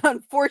arrived, and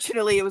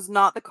unfortunately, it was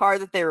not the car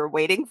that they were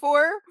waiting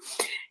for.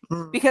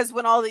 Because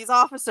when all these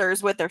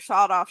officers with their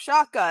shot-off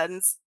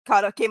shotguns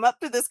came up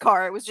to this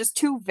car, it was just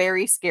two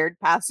very scared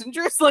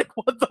passengers. Like,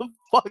 what the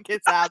fuck is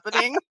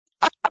happening?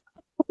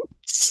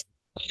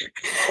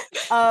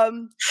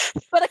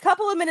 But a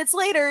couple of minutes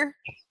later,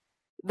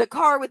 the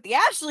car with the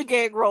Ashely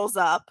gang rolls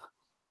up,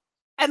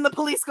 and the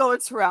police go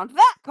and surround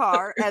that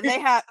car, and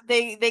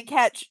they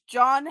catch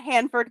John,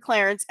 Hanford,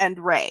 Clarence, and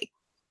Ray.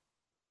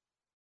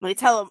 They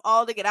tell them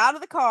all to get out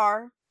of the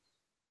car.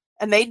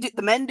 And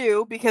the men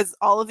do, because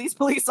all of these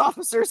police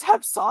officers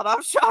have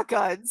sawed-off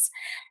shotguns.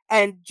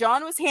 And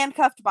John was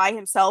handcuffed by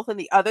himself, and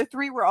the other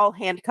 3 were all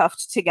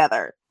handcuffed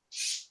together.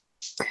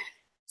 That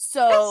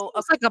So,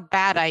 sounds like a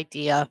bad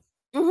idea.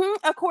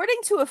 According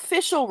to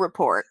official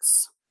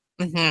reports,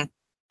 Mm-hmm.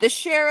 the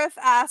sheriff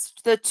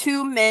asked the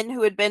 2 men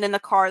who had been in the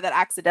car that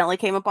accidentally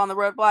came up on the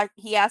roadblock,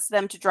 he asked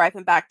them to drive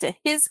him back to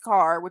his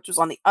car, which was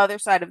on the other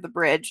side of the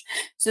bridge,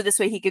 so this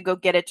way he could go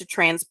get it to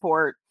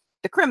transport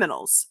the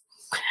criminals.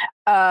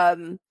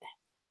 And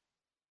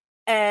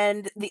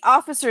the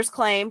officers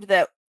claimed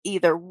that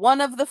either one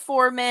of the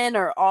 4 men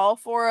or all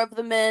 4 of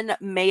the men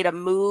made a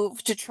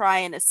move to try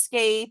and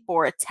escape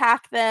or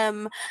attack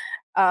them.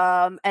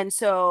 And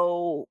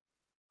so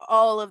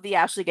all of the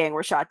Ashely gang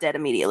were shot dead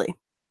immediately.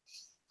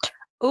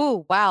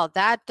 Oh, wow.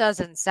 That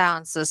doesn't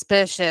sound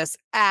suspicious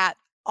at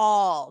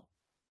all.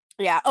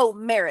 Yeah. Oh,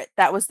 Merritt.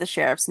 That was the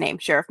sheriff's name.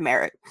 Sheriff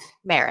Merritt.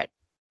 Merritt.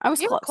 I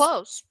was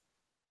close.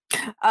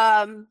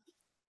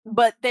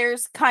 But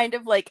there's kind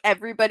of like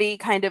everybody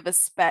kind of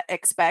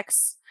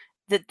expects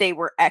that they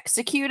were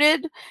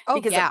executed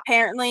because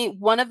apparently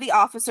one of the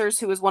officers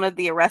who was one of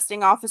the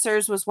arresting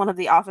officers was one of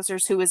the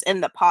officers who was in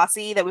the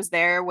posse that was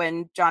there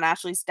when John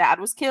Ashley's dad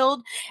was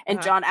killed.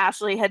 And John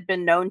Ashely had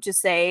been known to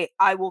say,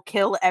 "I will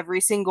kill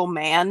every single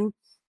man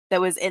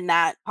that was in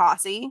that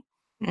posse."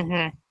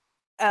 Mm-hmm.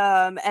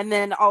 And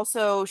then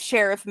also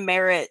Sheriff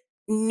Merritt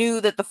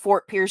knew that the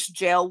Fort Pierce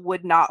jail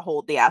would not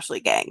hold the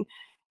Ashely gang.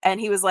 And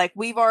he was like,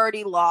 "We've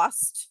already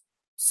lost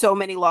so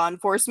many law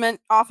enforcement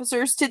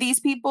officers to these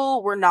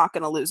people. We're not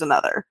going to lose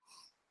another."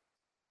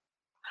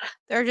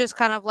 They're just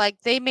kind of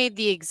like, they made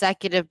the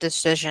executive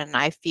decision,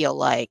 I feel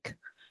like.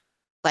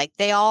 Like,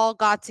 they all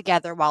got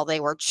together while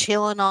they were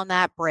chilling on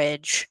that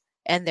bridge.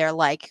 And they're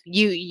like,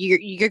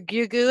 you're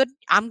good?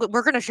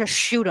 We're going to just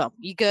shoot them.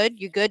 You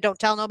good? You good? Don't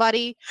tell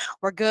nobody.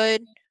 We're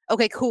good.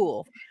 Okay,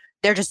 cool.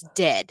 They're just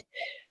dead.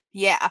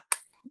 Yeah.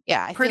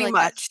 Yeah. Pretty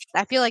much.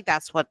 I feel like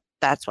that's what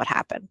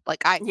happened.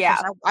 Like,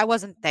 I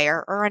wasn't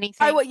there or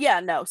anything.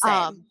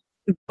 Same.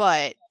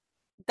 But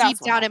deep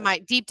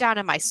down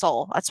in my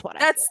soul, that's what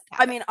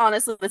I mean,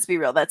 honestly, let's be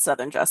real. That's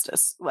Southern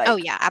justice. Like, oh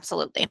yeah,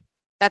 absolutely.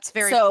 That's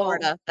very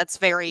Florida. That's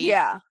very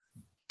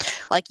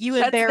like, you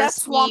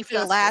embarrassed me for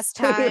the last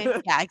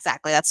time. Yeah,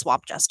 exactly. That's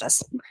swamp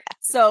justice.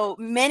 So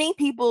many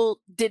people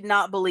did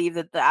not believe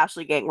that the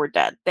Ashely gang were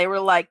dead. They were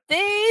like,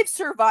 they've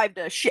survived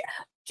a shit.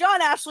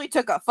 John Ashely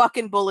took a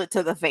fucking bullet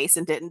to the face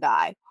and didn't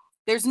die.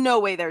 There's no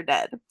way they're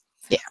dead.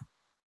 Yeah.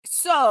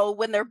 So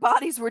when their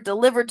bodies were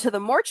delivered to the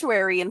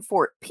mortuary in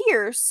Fort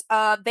Pierce,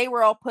 they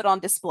were all put on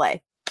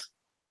display.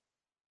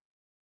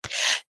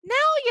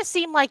 Now you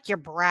seem like you're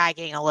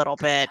bragging a little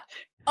bit.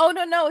 Oh,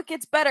 no, it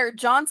gets better.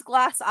 John's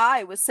glass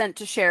eye was sent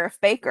to Sheriff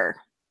Baker.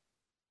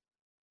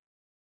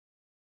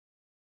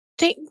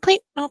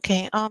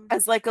 Okay.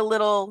 As like a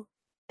little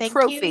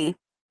trophy. You.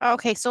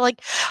 Okay, so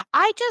like,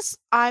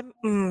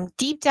 I'm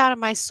deep down in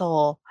my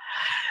soul,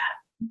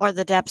 or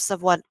the depths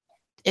of what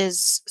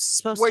is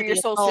supposed where to be your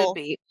soul should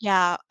be.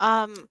 Yeah.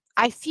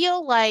 I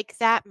feel like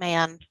that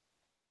man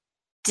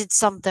did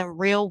something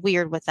real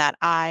weird with that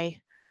eye,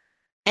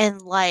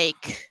 and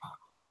like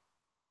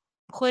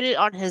put it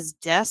on his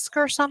desk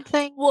or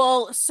something.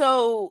 Well,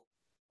 so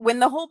when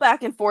the whole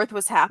back and forth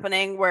was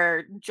happening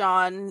where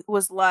John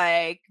was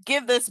like,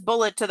 "Give this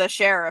bullet to the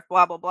sheriff,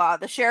 blah, blah, blah,"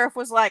 the sheriff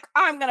was like,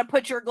 "I'm going to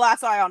put your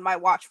glass eye on my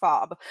watch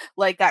fob."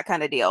 Like that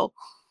kind of deal.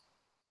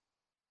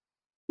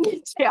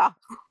 Yeah.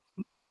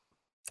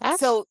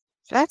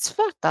 That's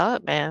fucked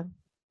up, man.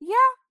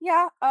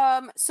 Yeah.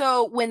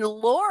 So when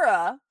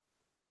Laura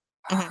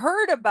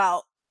heard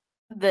about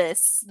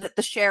this, that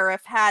the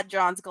sheriff had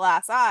John's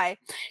glass eye,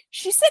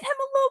 she sent him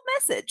a little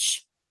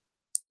message.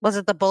 Was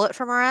it the bullet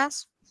from her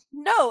ass?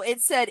 No,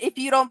 it said, "If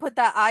you don't put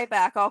that eye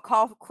back, I'll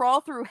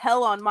crawl through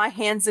hell on my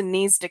hands and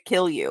knees to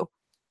kill you."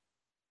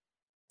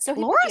 So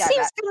Laura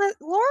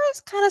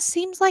kind of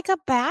seems like a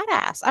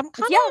badass. I want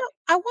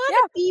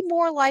to be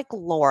more like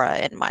Laura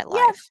in my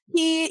life.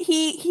 Yeah,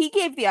 he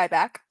gave the eye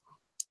back.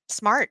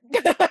 Smart.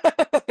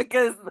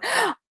 Because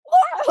Laura,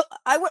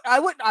 I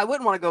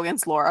wouldn't want to go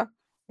against Laura.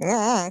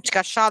 She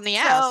got shot in the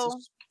ass. So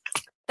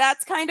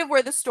that's kind of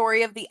where the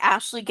story of the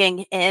Ashely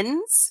gang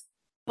ends.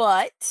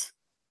 But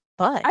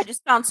I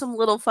just found some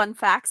little fun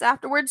facts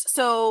afterwards.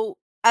 So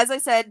as I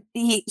said,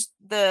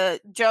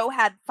 Joe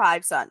had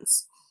 5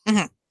 sons.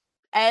 Mm-hmm.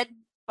 Ed,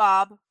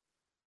 Bob,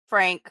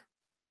 Frank,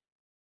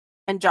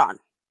 and John.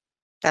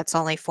 That's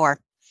only 4.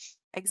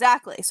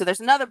 Exactly. So there's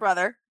another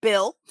brother,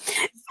 Bill. I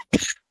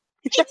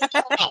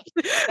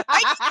knew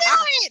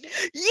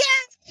it!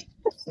 Yes!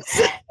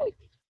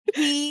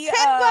 He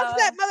 10 bucks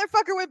that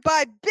motherfucker went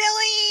by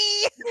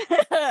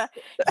Billy.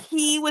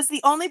 He was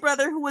the only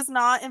brother who was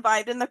not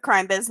involved in the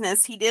crime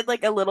business. He did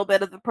like a little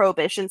bit of the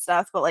prohibition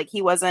stuff, but like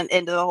he wasn't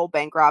into the whole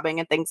bank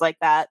robbing and things like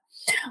that.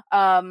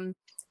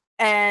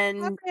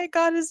 And I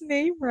got his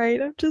name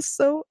right. I'm just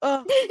so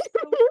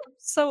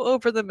so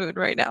over the moon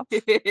right now.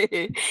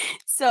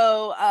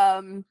 So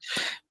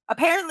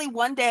apparently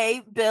one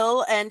day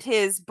Bill and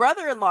his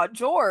brother-in-law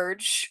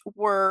George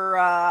were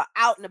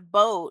out in a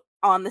boat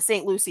on the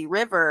St. Lucie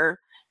River,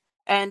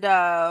 And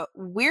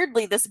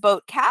weirdly, this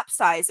boat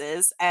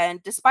capsizes,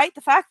 and despite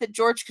the fact that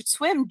George could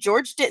swim,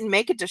 George didn't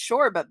make it to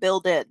shore, but Bill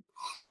did.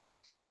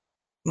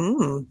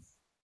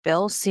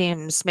 Bill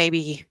seems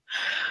maybe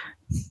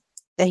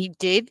that he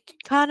did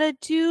kind of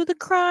do the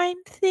crime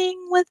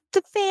thing with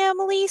the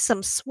family,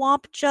 some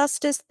swamp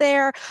justice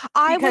there.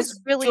 I was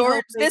Because really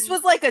George, this hoping,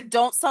 was like a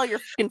don't sell your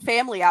fucking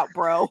family out,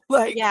 bro.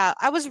 Like, yeah,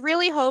 I was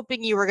really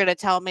hoping you were going to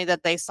tell me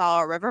that they saw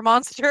a river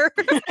monster.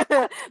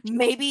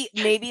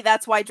 maybe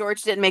that's why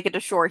George didn't make it to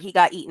shore. He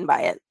got eaten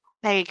by it.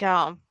 There you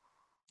go.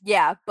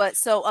 Yeah, but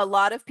so a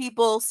lot of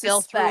people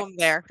Bill threw him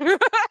suspect. there.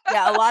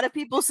 Yeah, a lot of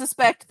people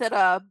suspect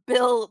that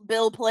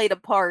Bill played a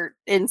part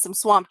in some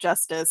swamp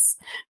justice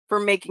for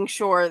making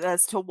sure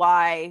as to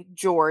why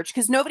George,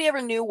 because nobody ever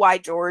knew why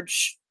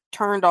George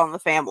turned on the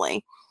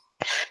family.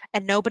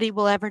 And nobody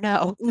will ever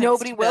know.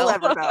 Nobody will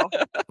ever know.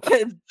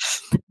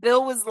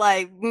 Bill was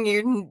like,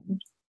 "You're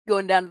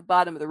going down to the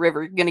bottom of the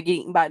river. You're gonna get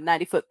eaten by a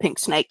 90-foot pink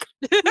snake."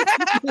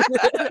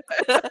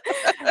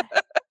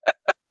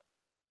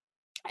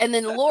 And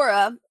then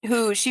Laura,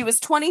 who she was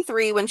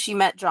 23 when she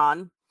met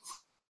John,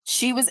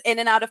 she was in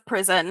and out of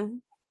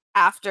prison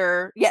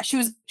after. Yeah, she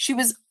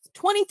was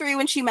 23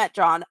 when she met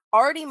John,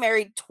 already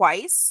married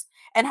twice,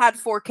 and had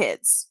 4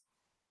 kids.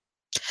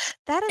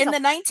 That is In the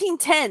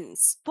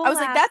 1910s. I was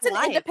like, that's an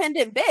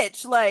independent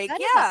bitch. Like,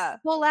 that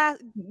yeah.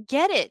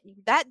 Get it.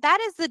 That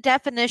is the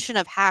definition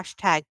of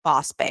hashtag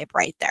boss babe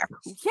right there.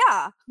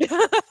 Yeah.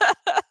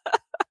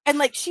 And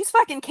like, she's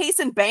fucking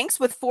casing banks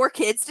with 4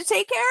 kids to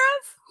take care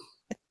of.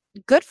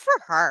 Good for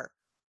her.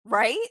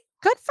 Right?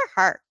 Good for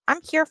her.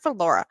 I'm here for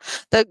Laura.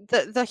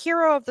 The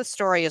hero of the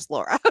story is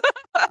Laura.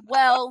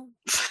 Well,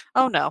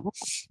 oh no.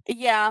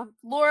 Yeah.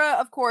 Laura,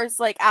 of course,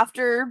 like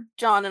after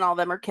John and all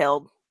them are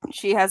killed,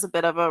 she has a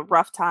bit of a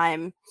rough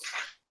time.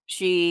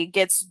 She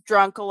gets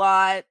drunk a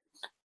lot,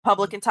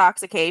 public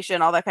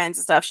intoxication, all that kinds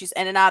of stuff. She's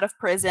in and out of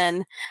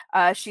prison.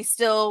 She's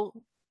still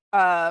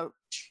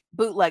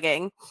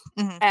bootlegging.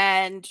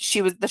 And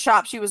the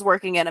shop she was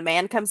working in, a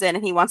man comes in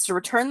and he wants to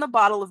return the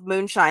bottle of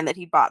moonshine that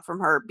he bought from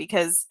her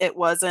because it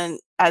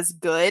wasn't as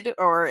good,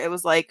 or it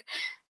was like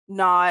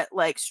not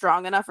like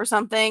strong enough or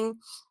something.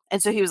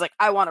 And so he was like,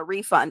 I want a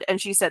refund. And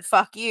she said,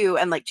 fuck you,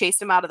 and like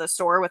chased him out of the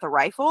store with a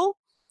rifle.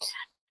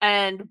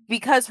 And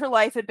because her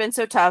life had been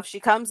so tough, she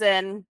comes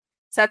in,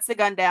 sets the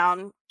gun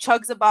down,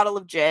 chugs a bottle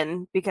of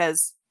gin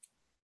because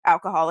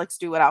alcoholics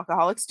do what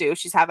alcoholics do.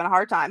 She's having a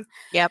hard time.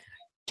 Yep.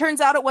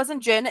 Turns out it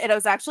wasn't gin. It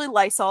was actually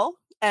Lysol.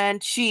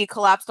 And she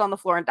collapsed on the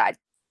floor and died.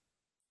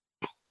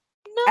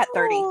 No, at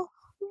 30.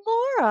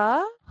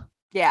 Laura.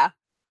 Yeah.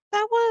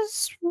 That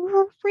was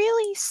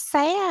really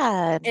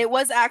sad. It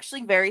was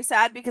actually very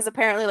sad because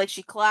apparently like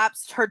she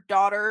collapsed. Her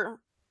daughter,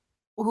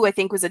 who I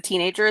think was a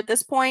teenager at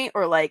this point,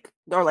 or like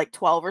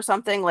 12 or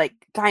something, like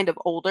kind of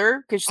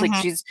older, because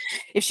like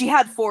if she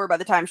had 4 by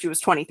the time she was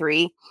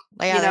 23,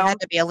 yeah, they had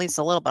to be at least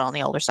a little bit on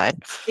the older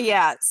side.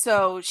 Yeah,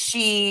 so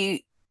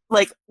she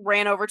like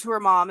ran over to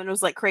her mom and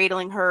was like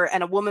cradling her,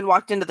 and a woman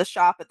walked into the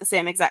shop at the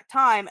same exact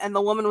time, and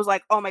the woman was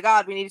like, oh my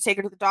god, we need to take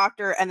her to the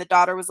doctor, and the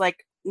daughter was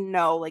like,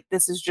 no, like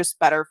this is just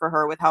better for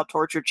her with how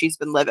tortured she's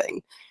been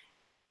living.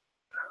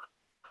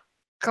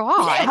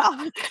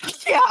 God.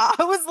 Yeah, I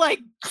was like,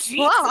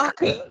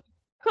 Jesus.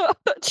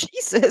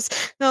 Jesus.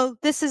 No,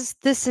 this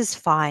is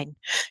fine.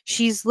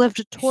 She's lived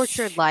a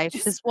tortured life.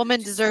 This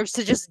woman deserves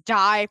to just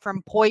die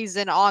from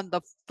poison on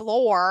the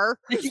floor.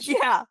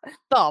 Yeah.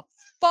 The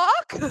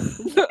fuck?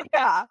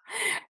 Yeah.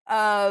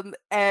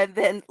 And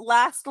then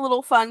last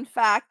little fun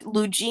fact,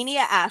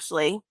 Lugenia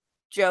Ashely,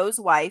 Joe's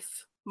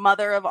wife,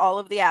 mother of all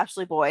of the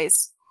Ashely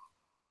boys,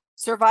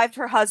 survived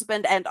her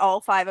husband and all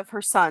 5 of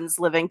her sons,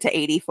 living to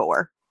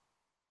 84.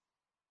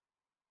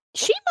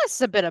 She must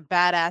have been a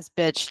badass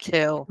bitch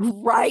too.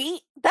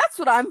 Right? That's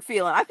what I'm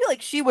feeling. I feel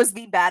like she was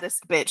the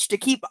baddest bitch to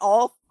keep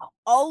all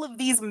of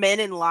these men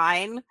in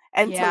line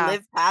and to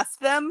live past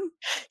them.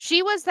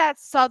 She was that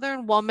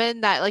Southern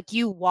woman that like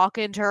you walk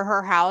into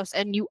her house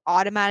and you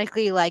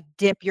automatically like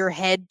dip your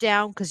head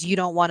down because you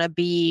don't want to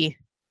be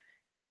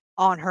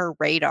on her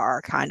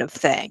radar kind of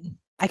thing.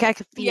 Like I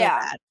could feel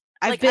that.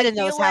 I've been in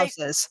those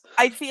houses.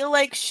 I feel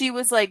like she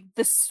was like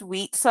the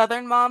sweet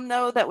Southern mom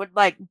though, that would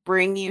like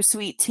bring you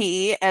sweet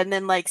tea and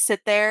then like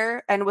sit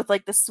there and with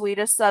like the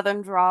sweetest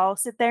Southern drawl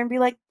sit there and be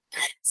like,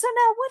 so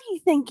now what do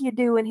you think you're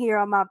doing here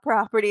on my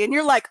property? And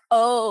you're like,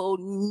 oh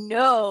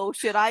no,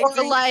 should I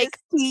drink like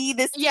this tea?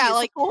 This tea is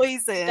like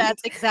poison.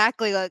 That's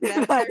exactly like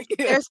that.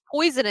 There's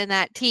poison in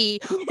that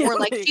tea. Or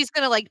like she's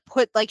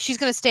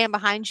gonna stand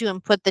behind you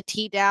and put the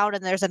tea down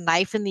and there's a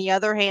knife in the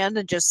other hand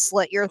and just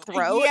slit your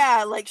throat.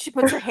 Yeah, like she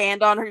puts her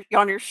hand on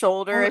your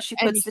shoulder as she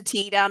puts the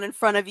tea down in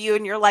front of you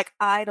and you're like,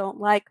 I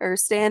don't like her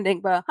standing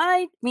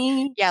behind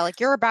me. Yeah, like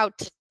you're about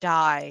to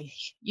die.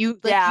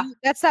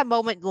 That's that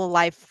moment the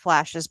life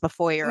flashes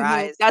before your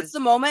eyes. That's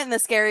the moment in the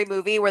Scary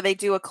Movie where they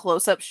do a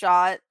close-up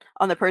shot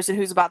on the person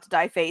who's about to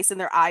die face, and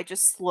their eye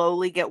just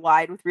slowly get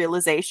wide with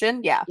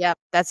realization. Yeah. Yep,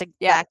 that's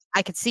Yeah. exact.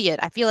 I could see it.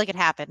 I feel like it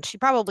happened. She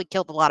probably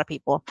killed a lot of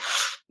people.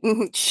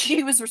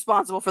 She was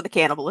responsible for the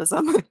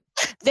cannibalism.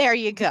 There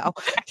you go.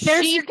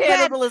 There's your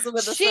cannibalism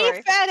in the She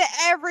story. fed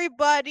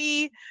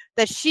everybody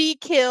that she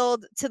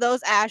killed to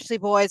those Ashely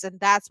boys, and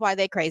that's why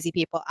they crazy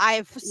people.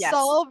 I've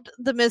solved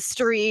the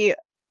mystery.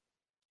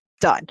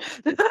 Done.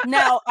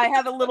 Now, I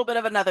have a little bit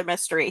of another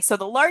mystery. So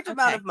the large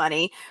amount of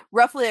money,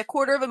 roughly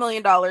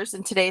 $250,000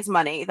 in today's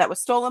money, that was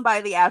stolen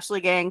by the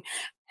Ashely gang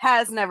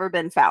has never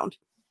been found.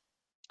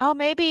 Oh,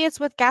 maybe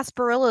it's with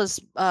Gasparilla's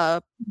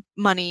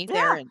money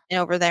there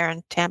over there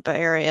in Tampa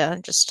area,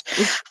 and just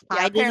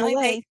hiding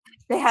away.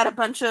 They had a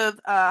bunch of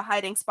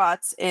hiding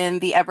spots in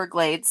the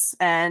Everglades,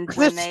 and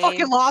when it's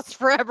fucking lost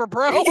forever,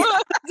 bro.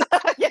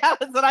 Yeah,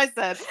 that's what I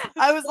said.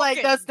 I was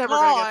like, that's never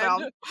gonna get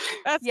found.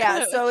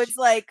 That's so it's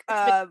like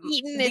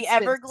the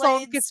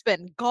Everglades. It's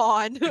been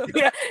gone.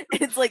 Yeah,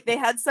 it's like they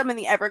had some in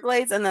the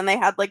Everglades, and then they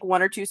had like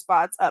 1 or 2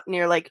 spots up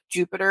near like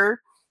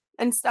Jupiter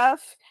and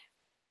stuff.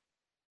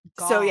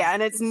 Gone. So yeah,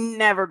 and it's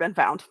never been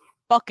found.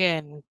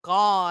 Fucking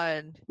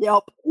gone.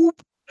 Yep.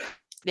 Oop.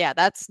 Yeah,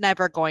 that's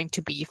never going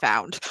to be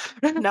found.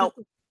 Nope.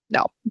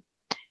 No.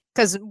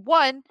 Because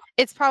one,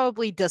 it's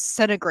probably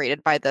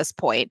disintegrated by this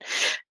point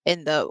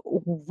in the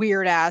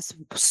weird ass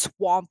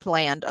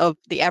swampland of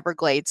the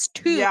Everglades.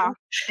 2,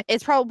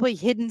 it's probably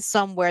hidden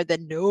somewhere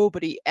that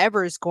nobody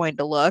ever is going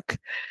to look.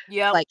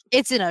 Yeah, like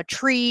it's in a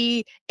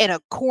tree, in a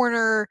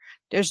corner.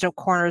 There's no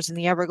corners in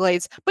the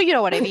Everglades, but you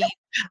know what I mean.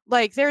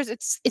 Like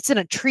it's in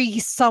a tree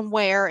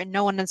somewhere, and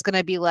no one is going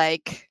to be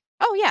like,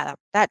 oh yeah,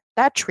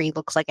 that tree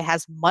looks like it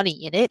has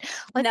money in it.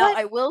 Like, now what?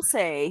 I will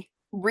say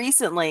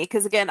recently,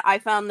 because again, I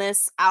found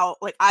this out,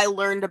 like I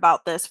learned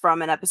about this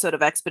from an episode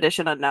of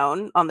Expedition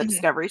Unknown on the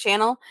Discovery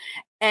Channel,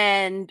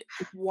 and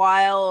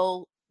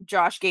while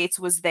Josh Gates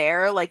was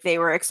there, like they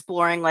were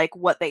exploring like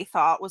what they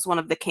thought was one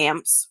of the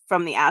camps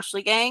from the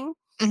Ashely gang,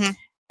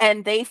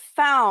 and they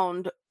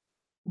found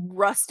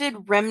rusted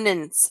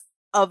remnants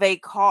of a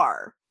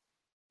car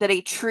that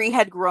a tree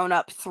had grown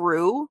up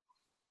through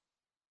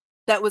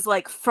that was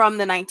like from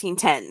the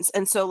 1910s.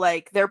 And so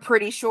like they're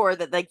pretty sure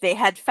that like they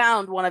had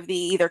found one of the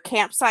either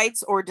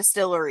campsites or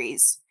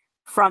distilleries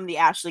from the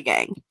Ashely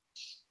gang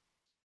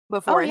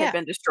before it had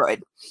been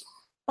destroyed.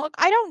 Look,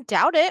 I don't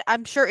doubt it.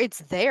 I'm sure it's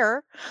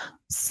there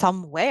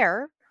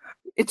somewhere.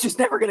 It's just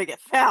never going to get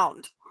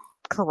found.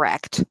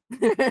 Correct.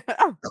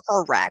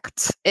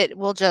 Correct. It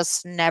will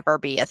just never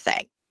be a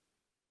thing.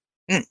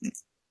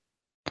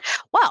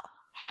 Well,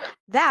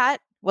 that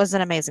was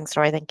an amazing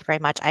story. Thank you very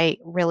much. I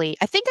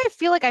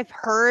feel like I've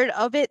heard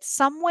of it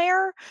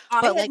somewhere.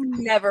 But I had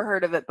never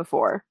heard of it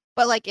before.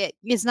 But like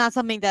it's not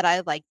something that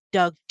I like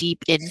dug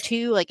deep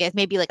into. Like it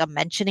may be like a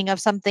mentioning of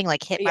something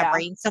like hit my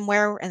brain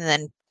somewhere and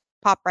then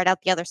pop right out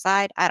the other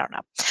side. I don't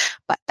know.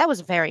 But that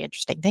was very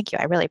interesting. Thank you.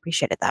 I really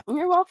appreciated that.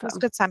 You're welcome. It was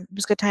good time. It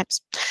was good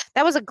times.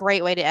 That was a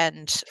great way to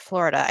end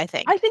Florida, I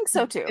think. I think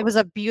so too. It was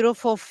a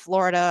beautiful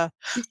Florida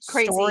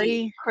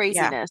story.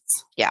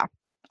 Craziness. Yeah,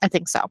 I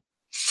think so.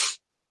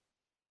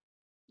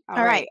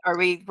 All right. Are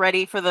we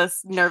ready for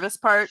this nervous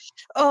part?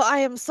 Oh, I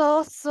am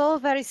so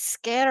very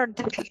scared.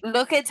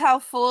 Look at how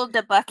full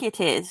the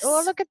bucket is.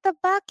 Oh, look at the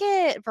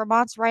bucket.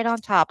 Vermont's right on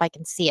top. I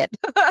can see it.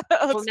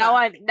 Well, now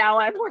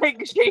I'm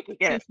like shaking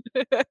it.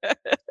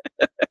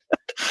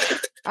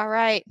 All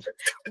right.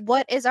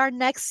 What is our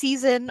next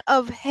season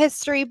of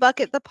History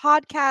Bucket, the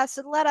podcast?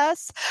 And let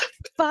us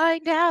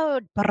find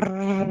out.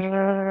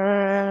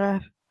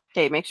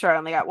 Okay, make sure I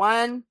only got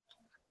one.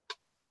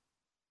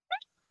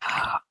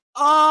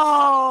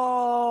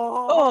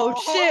 Oh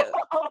shit.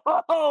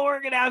 Oh,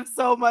 we're gonna have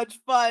so much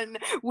fun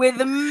with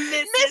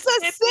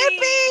Mississippi.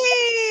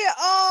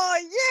 Oh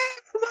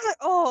yeah.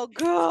 Oh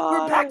god.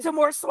 We're back to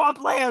more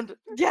swampland.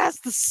 Yes,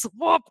 the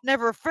swamp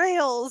never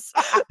fails.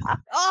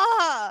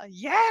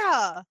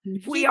 Yeah.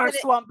 We are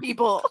swamp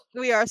people.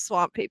 We are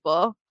swamp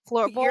people.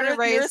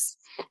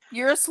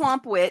 You're a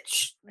swamp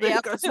witch,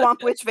 like a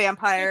swamp witch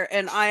vampire,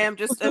 and I am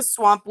just a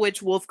swamp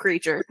witch wolf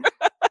creature.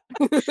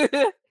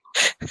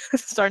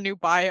 This is our new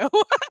bio.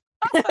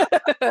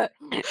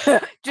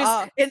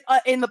 Just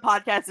in the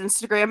podcast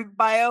Instagram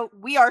bio,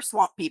 we are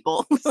swamp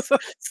people.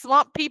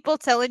 Swamp people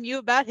telling you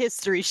about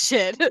history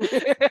shit.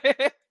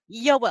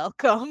 You're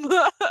welcome.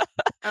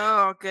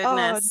 Oh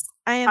goodness.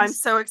 I'm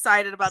so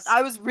excited about that.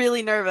 I was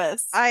really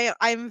nervous.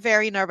 I'm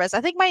very nervous.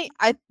 I think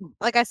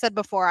like I said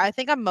before, I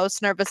think I'm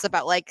most nervous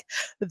about like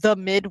the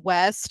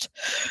Midwest.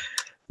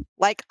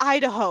 Like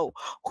Idaho.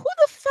 Who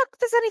the fuck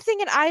does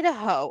anything in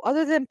Idaho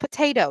other than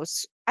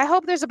potatoes? I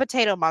hope there's a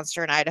potato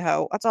monster in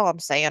Idaho. That's all I'm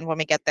saying when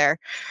we get there.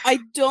 I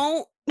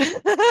don't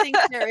think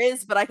there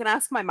is, but I can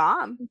ask my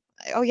mom.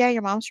 Oh yeah,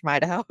 your mom's from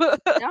Idaho.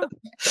 Yeah.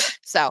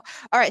 So,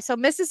 all right. So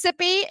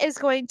Mississippi is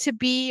going to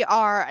be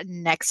our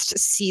next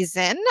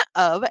season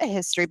of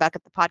History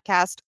Bucket, the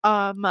podcast.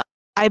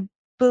 I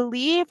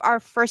believe our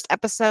first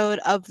episode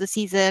of the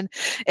season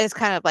is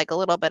kind of like a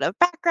little bit of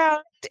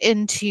background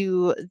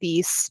into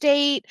the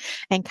state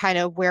and kind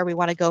of where we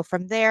want to go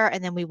from there.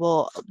 And then we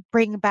will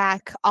bring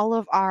back all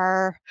of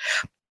our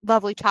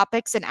lovely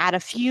topics and add a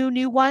few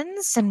new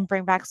ones and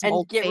bring back some And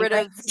old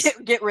favorites.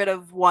 get rid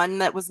of one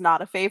that was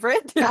not a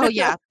favorite. Oh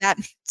yeah, that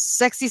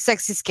sexy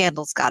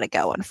scandal's got to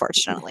go.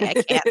 Unfortunately, I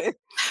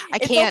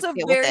It's can't also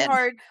deal with very it.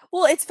 hard.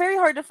 Well, it's very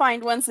hard to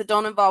find ones that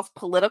don't involve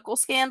political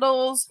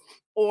scandals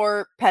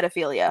or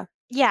pedophilia.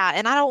 Yeah,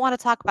 and I don't want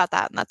to talk about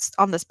that, and that's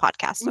on this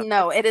podcast. So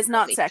No, it is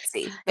not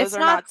sexy. Those it's are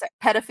not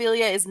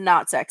pedophilia is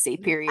not sexy.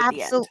 Period. The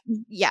end.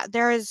 absolutely. Yeah,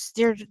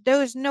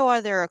 there's no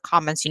other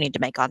comments you need to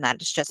make on that.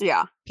 It's just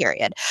Yeah.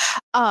 period.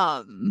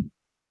 I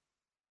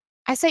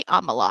say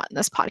a lot in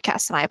this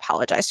podcast, and I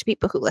apologize to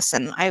people who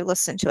listen. I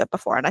listened to it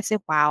before, and I say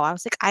wow. I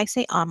was like, I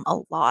say a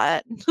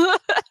lot.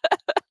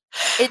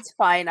 It's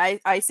fine.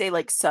 I say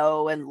like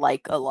so and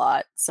like a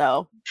lot,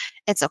 so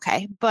it's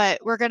okay.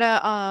 But we're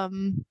gonna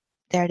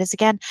there it is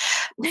again.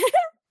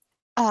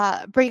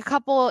 Bring a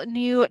couple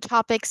new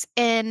topics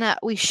in.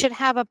 We should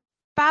have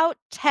about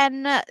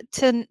 9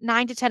 to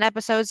 10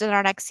 episodes in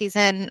our next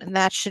season, and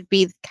that should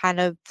be kind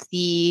of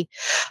the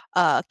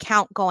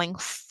count going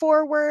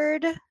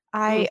forward.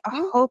 I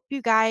hope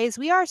you guys,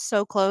 we are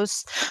so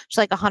close to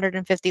like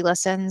 150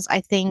 listens.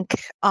 I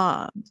think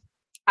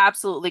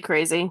absolutely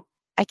crazy.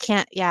 I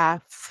can't, yeah.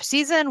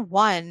 Season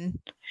 1,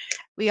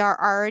 we are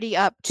already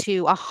up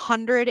to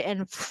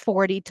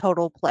 140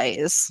 total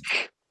plays.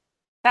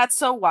 That's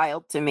so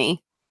wild to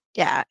me.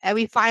 Yeah, and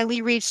we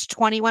finally reached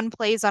 21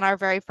 plays on our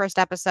very first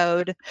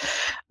episode.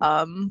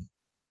 22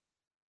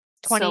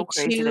 so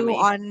crazy to me.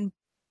 on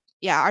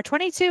our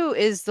 22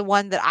 is the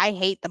one that I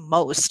hate the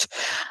most.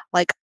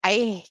 Like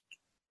I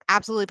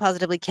absolutely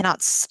positively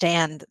cannot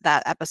stand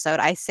that episode.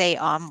 I say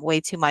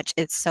way too much.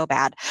 It's so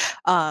bad.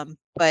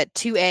 But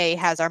 2A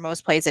has our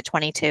most plays at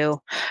 22.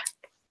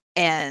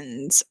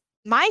 And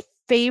my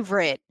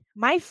favorite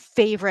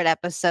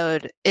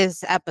episode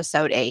is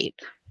episode 8.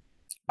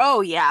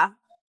 Oh yeah.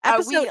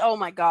 Oh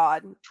my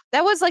god.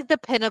 That was like the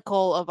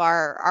pinnacle of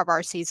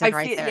our season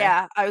right there.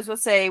 Yeah, I was gonna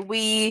say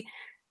we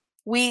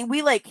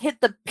like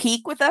hit the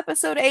peak with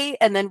episode 8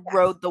 and then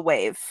rode the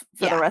wave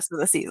for the rest of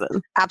the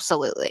season.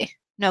 Absolutely.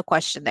 No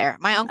question there.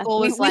 My uncle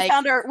was we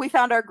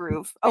found our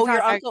groove. Oh,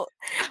 your uncle.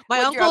 My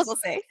uncle. Your uncle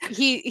say?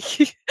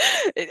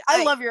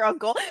 I love your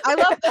uncle.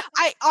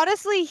 I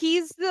honestly,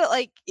 he's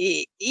the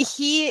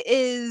he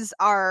is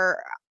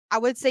our, I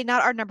would say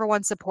not our number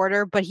one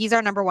supporter, but he's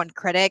our number one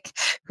critic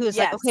who's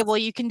like, okay, well,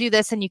 you can do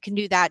this and you can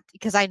do that,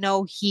 because I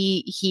know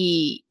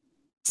he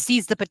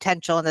sees the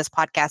potential in this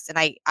podcast, and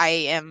I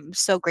am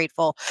so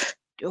grateful.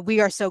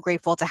 We are so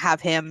grateful to have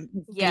him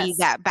be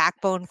that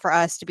backbone for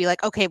us to be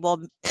like, okay,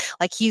 well,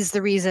 like he's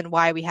the reason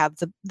why we have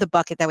the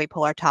bucket that we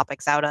pull our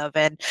topics out of,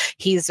 and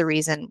he's the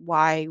reason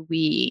why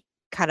we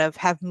kind of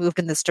have moved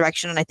in this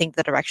direction, and I think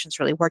the direction's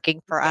really working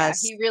for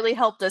us. He really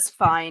helped us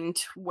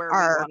find where we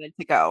wanted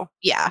to go.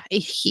 Yeah,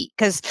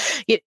 because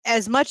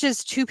as much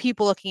as two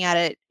people looking at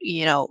it,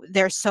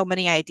 there's so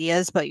many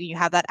ideas, but you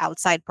have that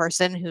outside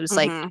person who's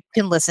like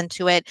can listen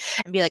to it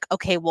and be like,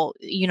 okay, well,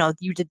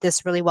 you did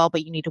this really well,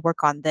 but you need to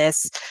work on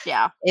this.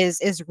 Yeah,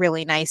 is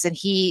really nice. And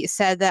he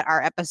said that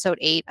our episode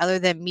 8, other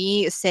than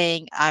me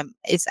saying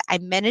is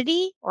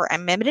amenity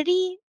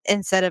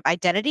instead of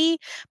identity,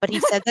 but he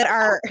said that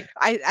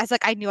I was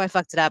like, I knew I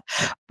fucked it up,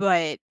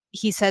 but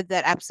he said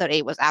that episode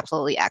 8 was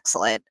absolutely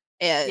excellent.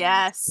 And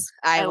yes,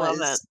 I love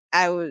it.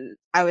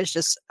 I was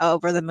just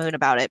over the moon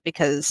about it,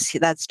 because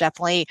that's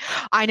definitely,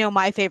 I know,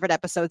 my favorite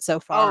episode so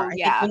far. Oh,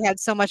 yeah. I think we had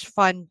so much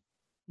fun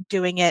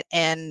doing it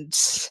and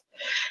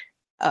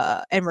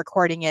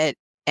recording it,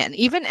 and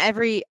even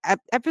every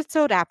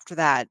episode after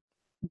that.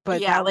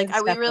 But yeah, we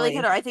really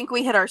hit I think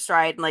we hit our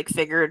stride and like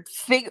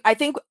I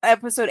think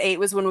episode 8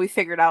 was when we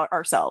figured out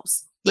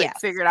ourselves.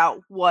 Figured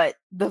out what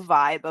the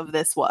vibe of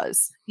this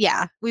was.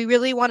 Yeah, we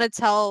really want to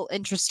tell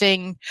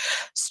interesting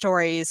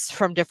stories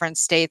from different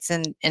states,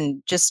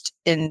 and just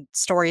in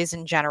stories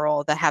in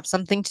general that have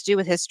something to do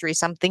with history,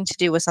 something to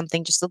do with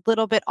something just a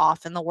little bit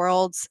off in the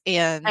world,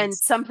 and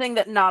something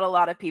that not a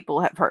lot of people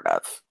have heard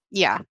of.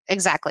 Yeah,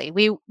 exactly.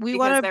 We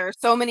want to. There are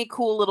so many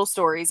cool little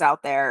stories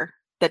out there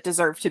that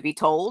deserve to be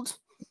told.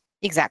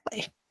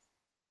 Exactly.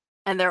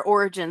 And their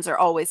origins are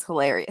always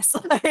hilarious.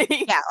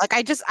 Yeah, like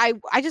I just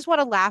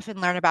want to laugh and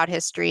learn about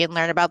history and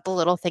learn about the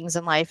little things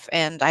in life,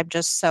 and I'm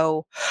just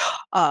so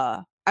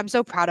I'm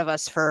so proud of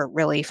us for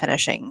really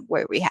finishing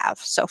where we have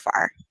so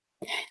far.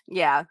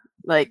 Yeah,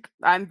 like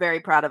I'm very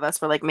proud of us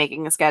for like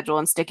making a schedule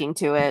and sticking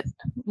to it.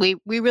 We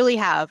really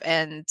have,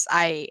 and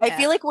I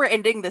feel like we're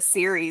ending the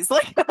series.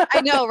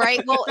 I know,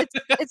 right? Well,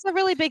 it's a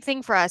really big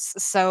thing for us.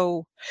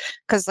 So,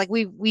 because like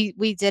we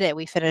did it,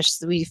 we finished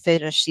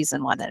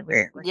season 1, and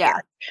we're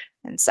here.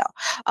 And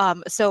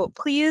so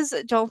please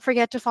don't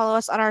forget to follow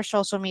us on our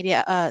social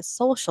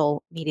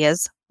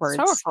medias.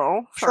 words.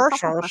 Sure,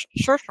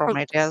 Sure,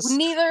 my dears.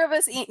 Neither of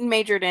us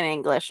majored in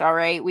English, all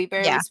right? We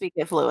barely speak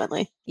it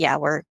fluently. Yeah,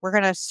 we're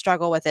gonna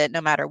struggle with it no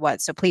matter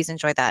what. So please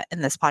enjoy that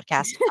in this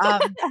podcast.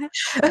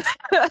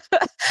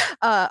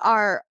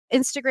 Our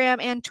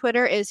Instagram and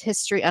Twitter is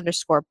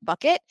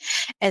history_bucket.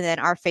 And then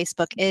our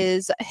Facebook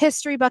is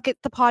History Bucket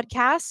the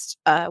podcast.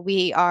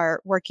 We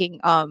are working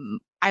I'm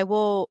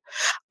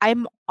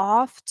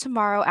off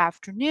tomorrow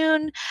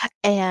afternoon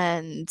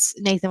and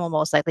Nathan will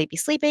most likely be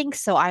sleeping.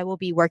 So I will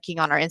be working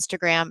on our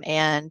Instagram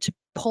and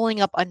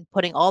pulling up and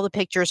putting all the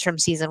pictures from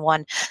season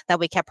 1 that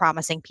we kept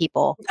promising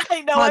people.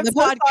 I know, on I'm the so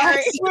podcast.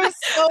 sorry. We're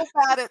so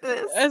bad at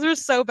this. As we're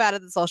so bad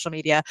at the social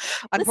media.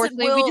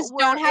 Unfortunately, Listen, we just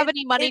don't have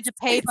any money to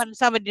pay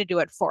somebody to do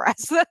it for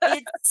us.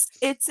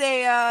 it's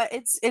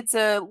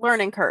a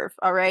learning curve,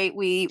 all right?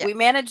 We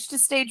managed to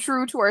stay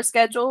true to our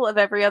schedule of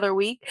every other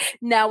week.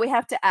 Now we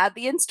have to add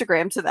the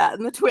Instagram to that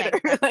and the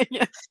Twitter.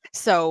 Yeah.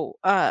 So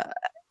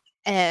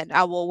and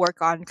I will work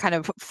on kind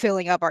of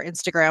filling up our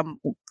Instagram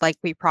like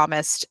we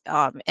promised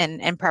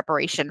in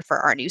preparation for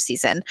our new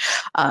season.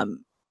 But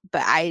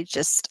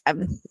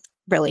I'm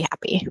really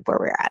happy where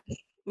we're at.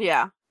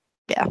 Yeah.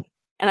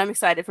 And I'm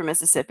excited for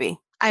Mississippi.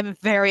 I'm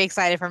very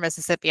excited for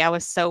Mississippi. I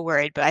was so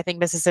worried, but I think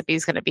Mississippi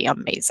is going to be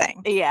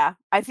amazing. Yeah.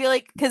 I feel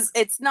like because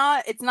it's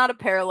not a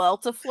parallel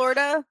to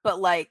Florida, but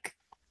like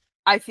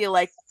I feel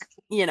like,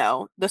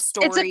 the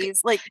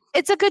stories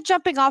it's a good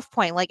jumping off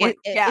point. Like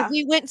yeah. If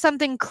we went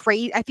something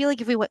crazy, I feel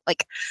like if we went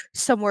like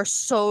somewhere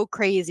so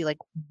crazy like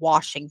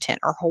Washington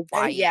or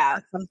Hawaii,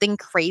 or something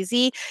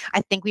crazy,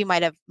 I think we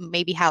might have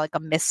maybe had like a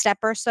misstep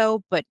or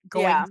so. But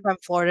going from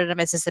Florida to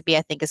Mississippi,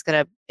 I think it's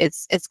gonna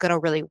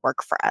really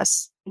work for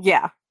us.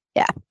 Yeah.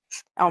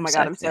 Oh my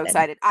God, I'm so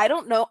excited. I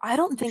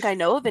don't think I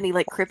know of any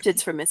like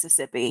cryptids from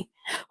Mississippi.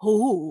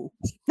 Oh,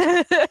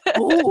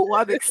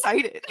 I'm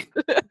excited.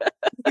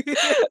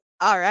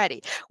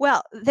 Alrighty.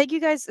 Well, thank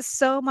you guys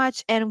so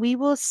much, and we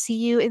will see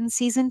you in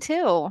season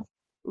 2.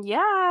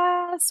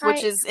 Yes,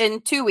 which is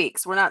in 2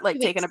 weeks. We're not like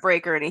taking a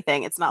break or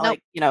anything. It's not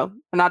like, we're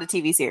not a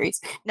TV series.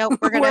 Nope,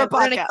 we're a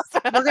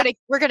podcast.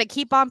 We're gonna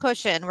keep on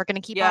pushing. We're gonna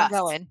keep on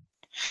going.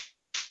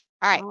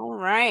 All right. All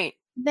right.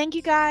 Thank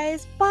you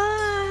guys. Bye.